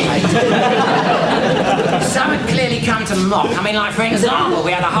anticipated. Some had clearly come to mock. I mean, like, for example,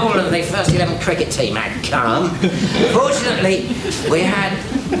 we had the whole of the first 11 cricket team had come. Fortunately, we had...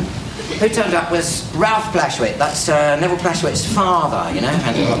 Who turned up was Ralph Blashwitt. That's Neville Blashwitt's father, you know,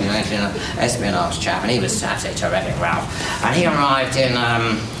 and he was an espionage chap, and he was absolutely terrific, Ralph. And he arrived in...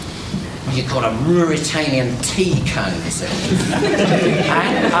 what you call a Ruritanian tea cone.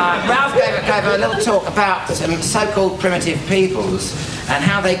 And Ralph gave a little talk about so-called primitive peoples and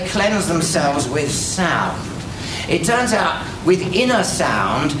how they cleanse themselves with sound. It turns out with inner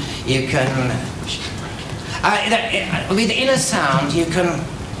sound you can... with inner sound you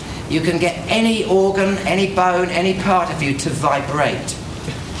can get any organ, any bone, any part of you to vibrate,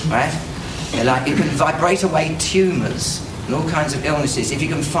 right? Like you can vibrate away tumours and all kinds of illnesses if you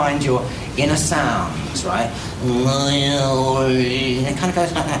can find your inner sounds, right? It kind of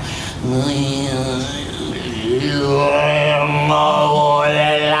goes like that.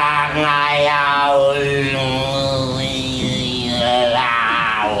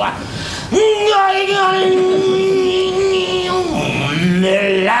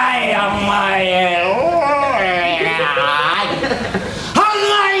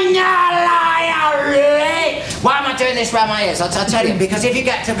 this round my ears. I'll tell you, because if you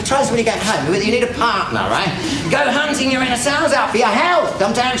get to try this when you get home, you need a partner, right? Go hunting your inner selves out for your health.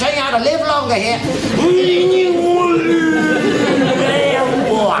 I'm telling you how to live longer here.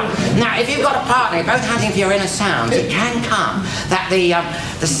 Now, if you've got a partner, you're both hunting for your inner sounds, it can come that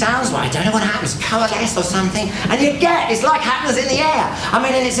the sounds, well, I don't know what happens, coalesce or something, and you get, it's like happens in the air. I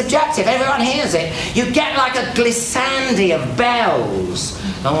mean, and it's objective, everyone hears it. You get like a glissandi of bells.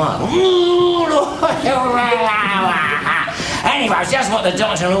 Anyway, it's just what the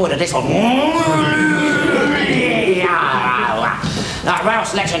doctor ordered, this one. Like Ralph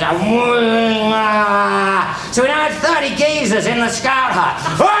selection down. So we now had 30 geezers in the scout hut.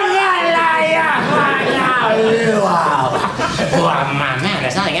 Oh, man,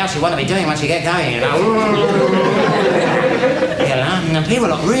 there's nothing else you want to be doing once you get going, you know. And people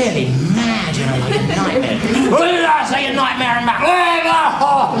look really mad, you know, like a nightmare. It's like a nightmare and back.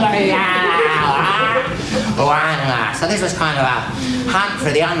 So this was kind of a hunt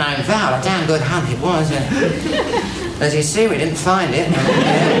for the unknown vowel. A damn good hunt it was. As you see, we didn't find it.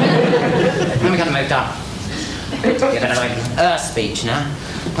 Then we got to move up. Get another speech now.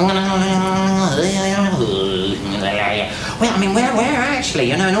 Well, I mean, where actually,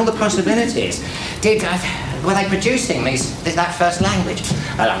 you know, in all the possibilities, were they producing that first language?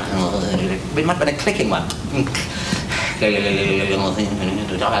 It might have been a clicking one.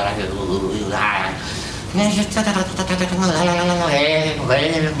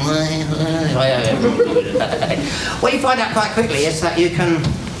 What you find out quite quickly is that you can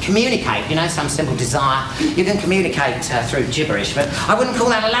communicate, you know, some simple desire. You can communicate through gibberish, but I wouldn't call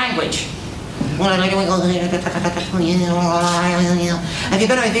that a language. If you're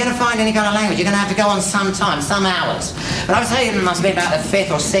going to find any kind of language, you're going to have to go on some time, some hours. But I would say it must be about the 5th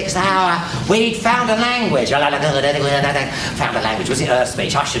or 6th hour we'd found a language. Found a language. Was it Earth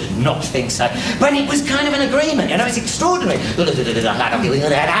speech? I should not think so. But it was kind of an agreement, you know, it's extraordinary. And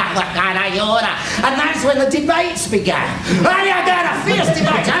that's when the debates began. A fierce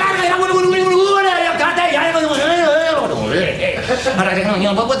debate.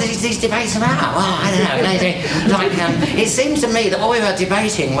 But what are these debates about? Well, I don't know. It seems to me that what we were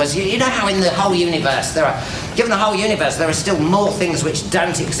debating was, you know how in the whole universe, given the whole universe, there are still more things which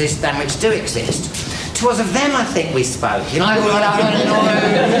don't exist than which do exist. 'Twas of them, I think, we spoke, you know, and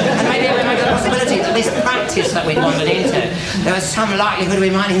maybe there was a possibility that this practice that we'd wandered into, there was some likelihood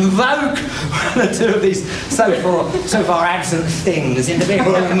we might invoke one or two of these so far absent things into the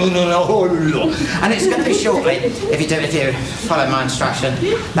and it's going to be shortly, if you follow my instruction,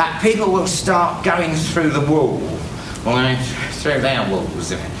 that people will start going through the wall, through their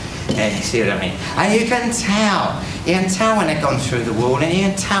walls. See what I mean? And you can tell when they've gone through the wall, and you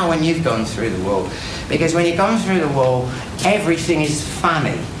can tell when you've gone through the wall, because when you've gone through the wall, everything is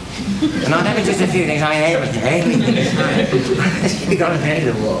funny. And I don't mean just a few things, I mean everything is funny. You've gone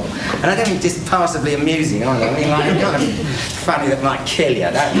through the wall. And I don't mean just passably amusing, I mean like kind of funny that might kill you,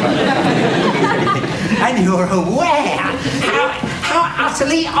 don't you? And you're aware how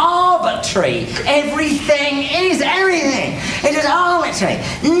utterly arbitrary everything is. Everything. It is arbitrary.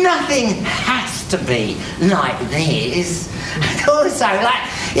 Nothing has to be like this. And also, like,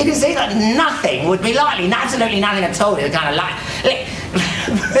 you can see that nothing would be likely, absolutely nothing at all. It's kind of like,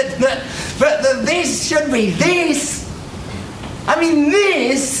 but this should be this. I mean,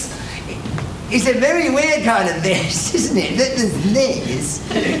 this is a very weird kind of this, isn't it? That there's this,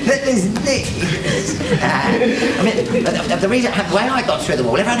 that there's this. I mean, the reason, when I got through the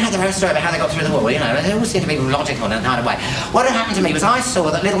wall, everyone had their own story about how they got through the wall, you know, they all seemed to be logical in a kind of way. What had happened to me was I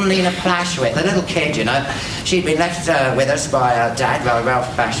saw that little Nina Plashwick, the little kid, you know, she'd been left with us by her dad, Ralph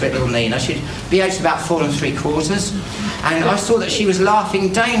Plashwick, little Nina. She'd be aged about 4 3/4. And I saw that she was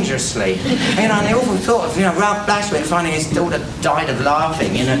laughing dangerously. You know, and the awful thought of, you know, Ralph Plashwick finding his daughter died of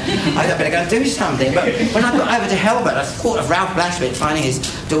laughing, you know, I better go do something. But when I got over to Helbert, I thought of Ralph Plashwick finding his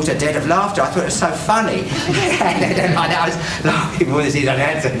daughter dead of laughter. I thought it was so funny. And I was laughing with his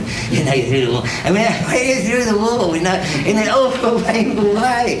hands, you know, and when I through the wall, you know, in an awful, painful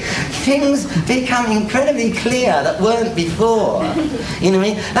way, things become incredibly clear that weren't before. You know what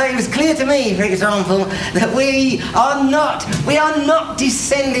I mean? Now, it was clear to me, for example, that we are not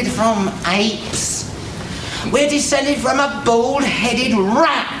descended from apes. We're descended from a bald-headed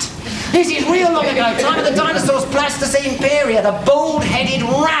rat. This is real long ago, time of the dinosaurs, Pleistocene period, a bald-headed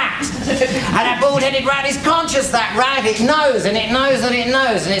rat. And that bald-headed rat is conscious, that rat, it knows, and it knows, and it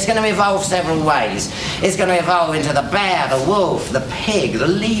knows, and it's going to evolve several ways. It's going to evolve into the bear, the wolf, the pig, the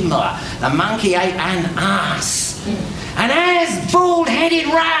lemur, the monkey, ape, and us. And as bald-headed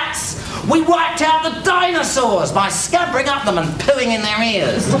rats, we wiped out the dinosaurs by scabbering up them and pooing in their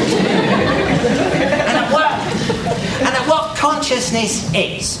ears. And it worked. consciousness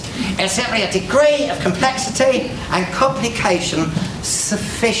is. It's simply a degree of complexity and complication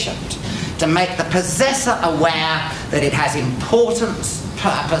sufficient to make the possessor aware that it has importance,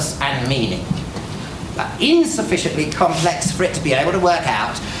 purpose and meaning, but insufficiently complex for it to be able to work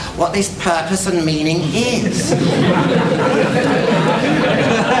out what this purpose and meaning is.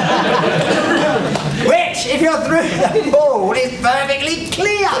 Which, if you're through the wall, is perfectly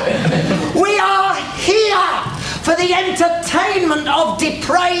clear. We are here for the entertainment of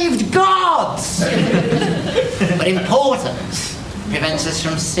depraved gods. But importance prevents us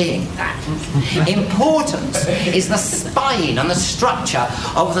from seeing that. Importance is the spine and the structure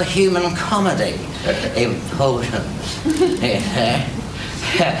of the human comedy. Importance.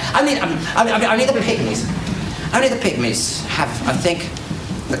 Only the pygmies have, I think,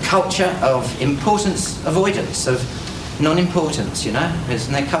 the culture of importance avoidance, of non-importance, you know,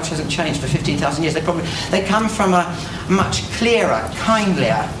 and their culture hasn't changed for 15,000 years. They come from a much clearer,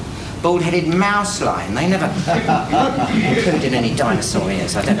 kindlier, bald-headed mouse line. They never included any dinosaur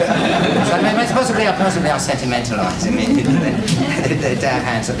ears. I don't know. So possibly I'll sentimentalise. I mean, the damn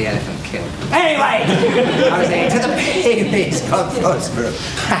hands that the elephant killed. Anyway, I was saying to the pygmies, God prosper.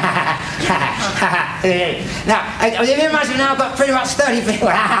 Now, you imagine now I've got pretty much 30 people.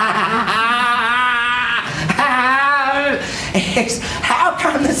 How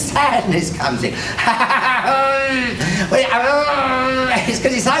come the sadness comes in? It's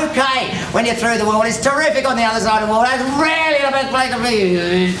because it's okay when you're through the wall. It's terrific on the other side of the wall. That's really the best place to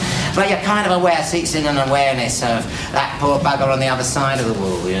be. But you're kind of aware, seeks in an awareness of that poor bugger on the other side of the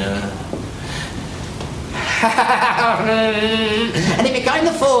wall, you know. And it became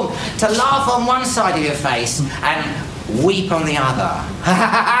the form to laugh on one side of your face and weep on the other.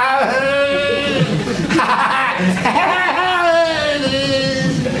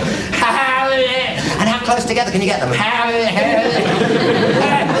 And how close together can you get them?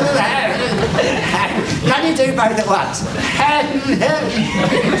 Can you do both at once?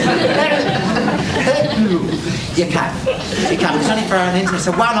 You can. It's only for an instant. It's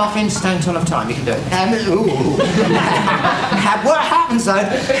a one-off instant of time. You can do it. What happens though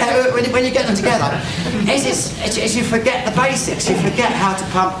when you get them together is you forget the basics. You forget how to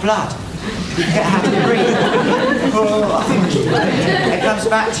pump blood. You forget how to breathe. It comes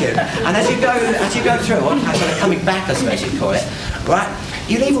back to you. And as you go through, coming back, I suppose you'd call it, right?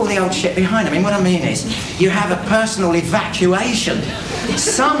 You leave all the old shit behind. I mean, what I mean is, you have a personal evacuation.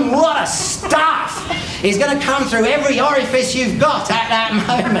 What a stuff is going to come through every orifice you've got at that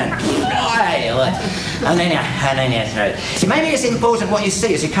moment. And then you're through. Maybe it's important what you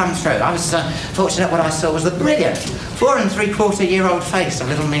see as you come through. I was fortunate what I saw was the brilliant 4 3/4-year-old face of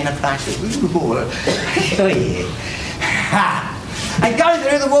little Nina Plashy. And going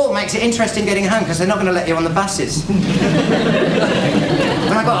through the wall makes it interesting getting home because they're not going to let you on the buses.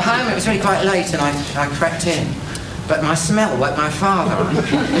 When I got home, it was really quite late and I crept in. But my smell woke my father up.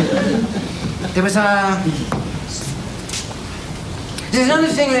 There's another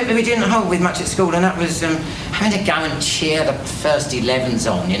thing that we didn't hold with much at school, and that was having to go and cheer the first 11s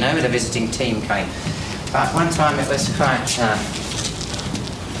on, you know, with a visiting team came. But one time it was quite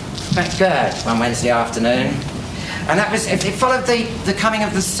good one Wednesday afternoon. And that was, it followed the coming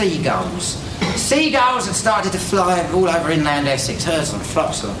of the seagulls. Seagulls had started to fly all over inland Essex, herds and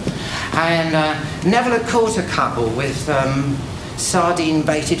flocks of them. And Neville had caught a couple with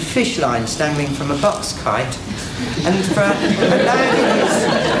sardine-baited fish lines dangling from a box kite. And for a lad in his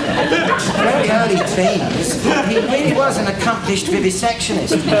very early teens, he really was an accomplished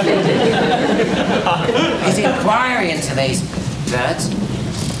vivisectionist. His inquiry into these birds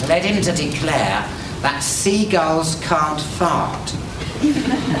led him to declare that seagulls can't fart.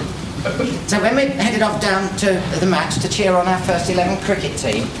 So when we headed off down to the match to cheer on our first 11 cricket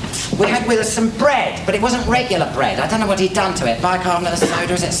team, we had with us some bread, but it wasn't regular bread. I don't know what he'd done to it. Bicarbonate of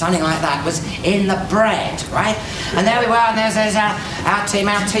soda, is it something like that, was in the bread, right? And there we were, and there's our team.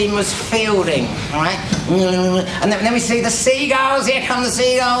 Our team was fielding, right? And then we see the seagulls. Here come the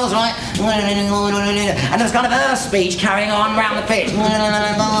seagulls, right? And there was kind of her speech carrying on round the pitch.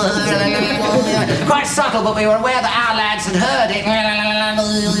 Quite subtle, but we were aware that our lads had heard it.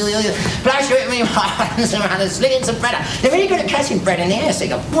 Flash with me and slinging some bread. They're really good at catching bread in the air, so you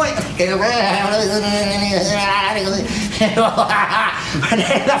go, and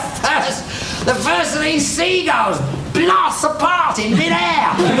then the first of these seagulls blasts apart in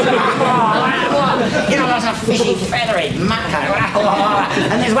mid-air. You know, lots of fishy, feathery mackerel.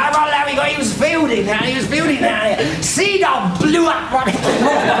 And there's one lad he was fielding now. Sea dog blew up one.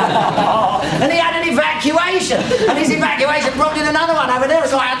 And he had an evacuation. And his evacuation brought in another one over there. It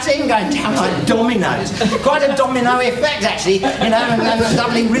was like a team going down like dominoes. Quite a domino effect, actually. You know, and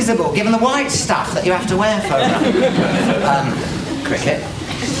doubly risible, given the white stuff that you have to wear for cricket.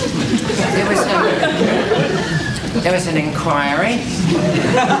 There was an inquiry.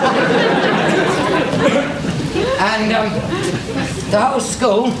 And the whole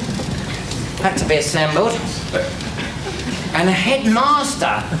school had to be assembled. And the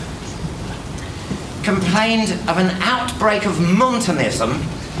headmaster complained of an outbreak of Montanism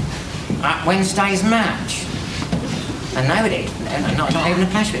at Wednesday's match. And nobody, not even the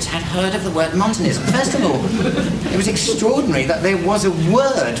Plashwitz, had heard of the word Montanism. First of all, it was extraordinary that there was a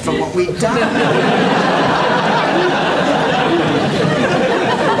word for what we'd done.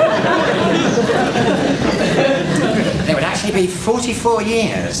 It would actually be 44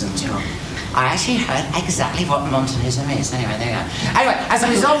 years until I actually heard exactly what Montanism is. Anyway, there you go. Anyway, as a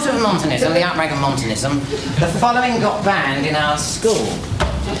result of Montanism, the outbreak of Montanism, the following got banned in our school.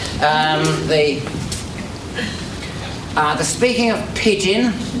 The speaking of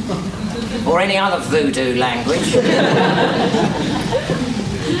pidgin or any other voodoo language.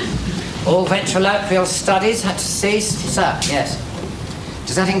 All ventriloquial studies had to cease. Sir, yes.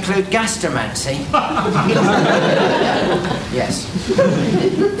 Does that include gastromancy? Yes.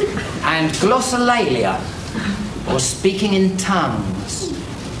 And glossolalia, or speaking in tongues?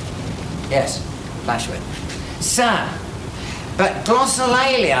 Yes, Plashwitz. Sir, but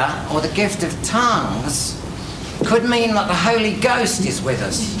glossolalia, or the gift of tongues, could mean that the Holy Ghost is with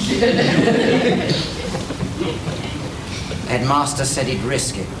us. Headmaster said he'd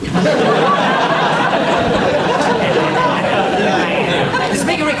risk it. The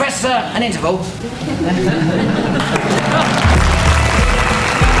speaker requests an interval.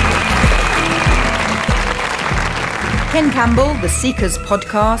 Ken Campbell, The Seekers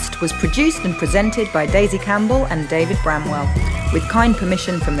podcast, was produced and presented by Daisy Campbell and David Bramwell, with kind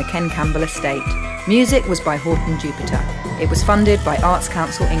permission from the Ken Campbell estate. Music was by Horton Jupiter. It was funded by Arts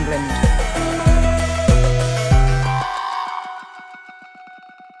Council England.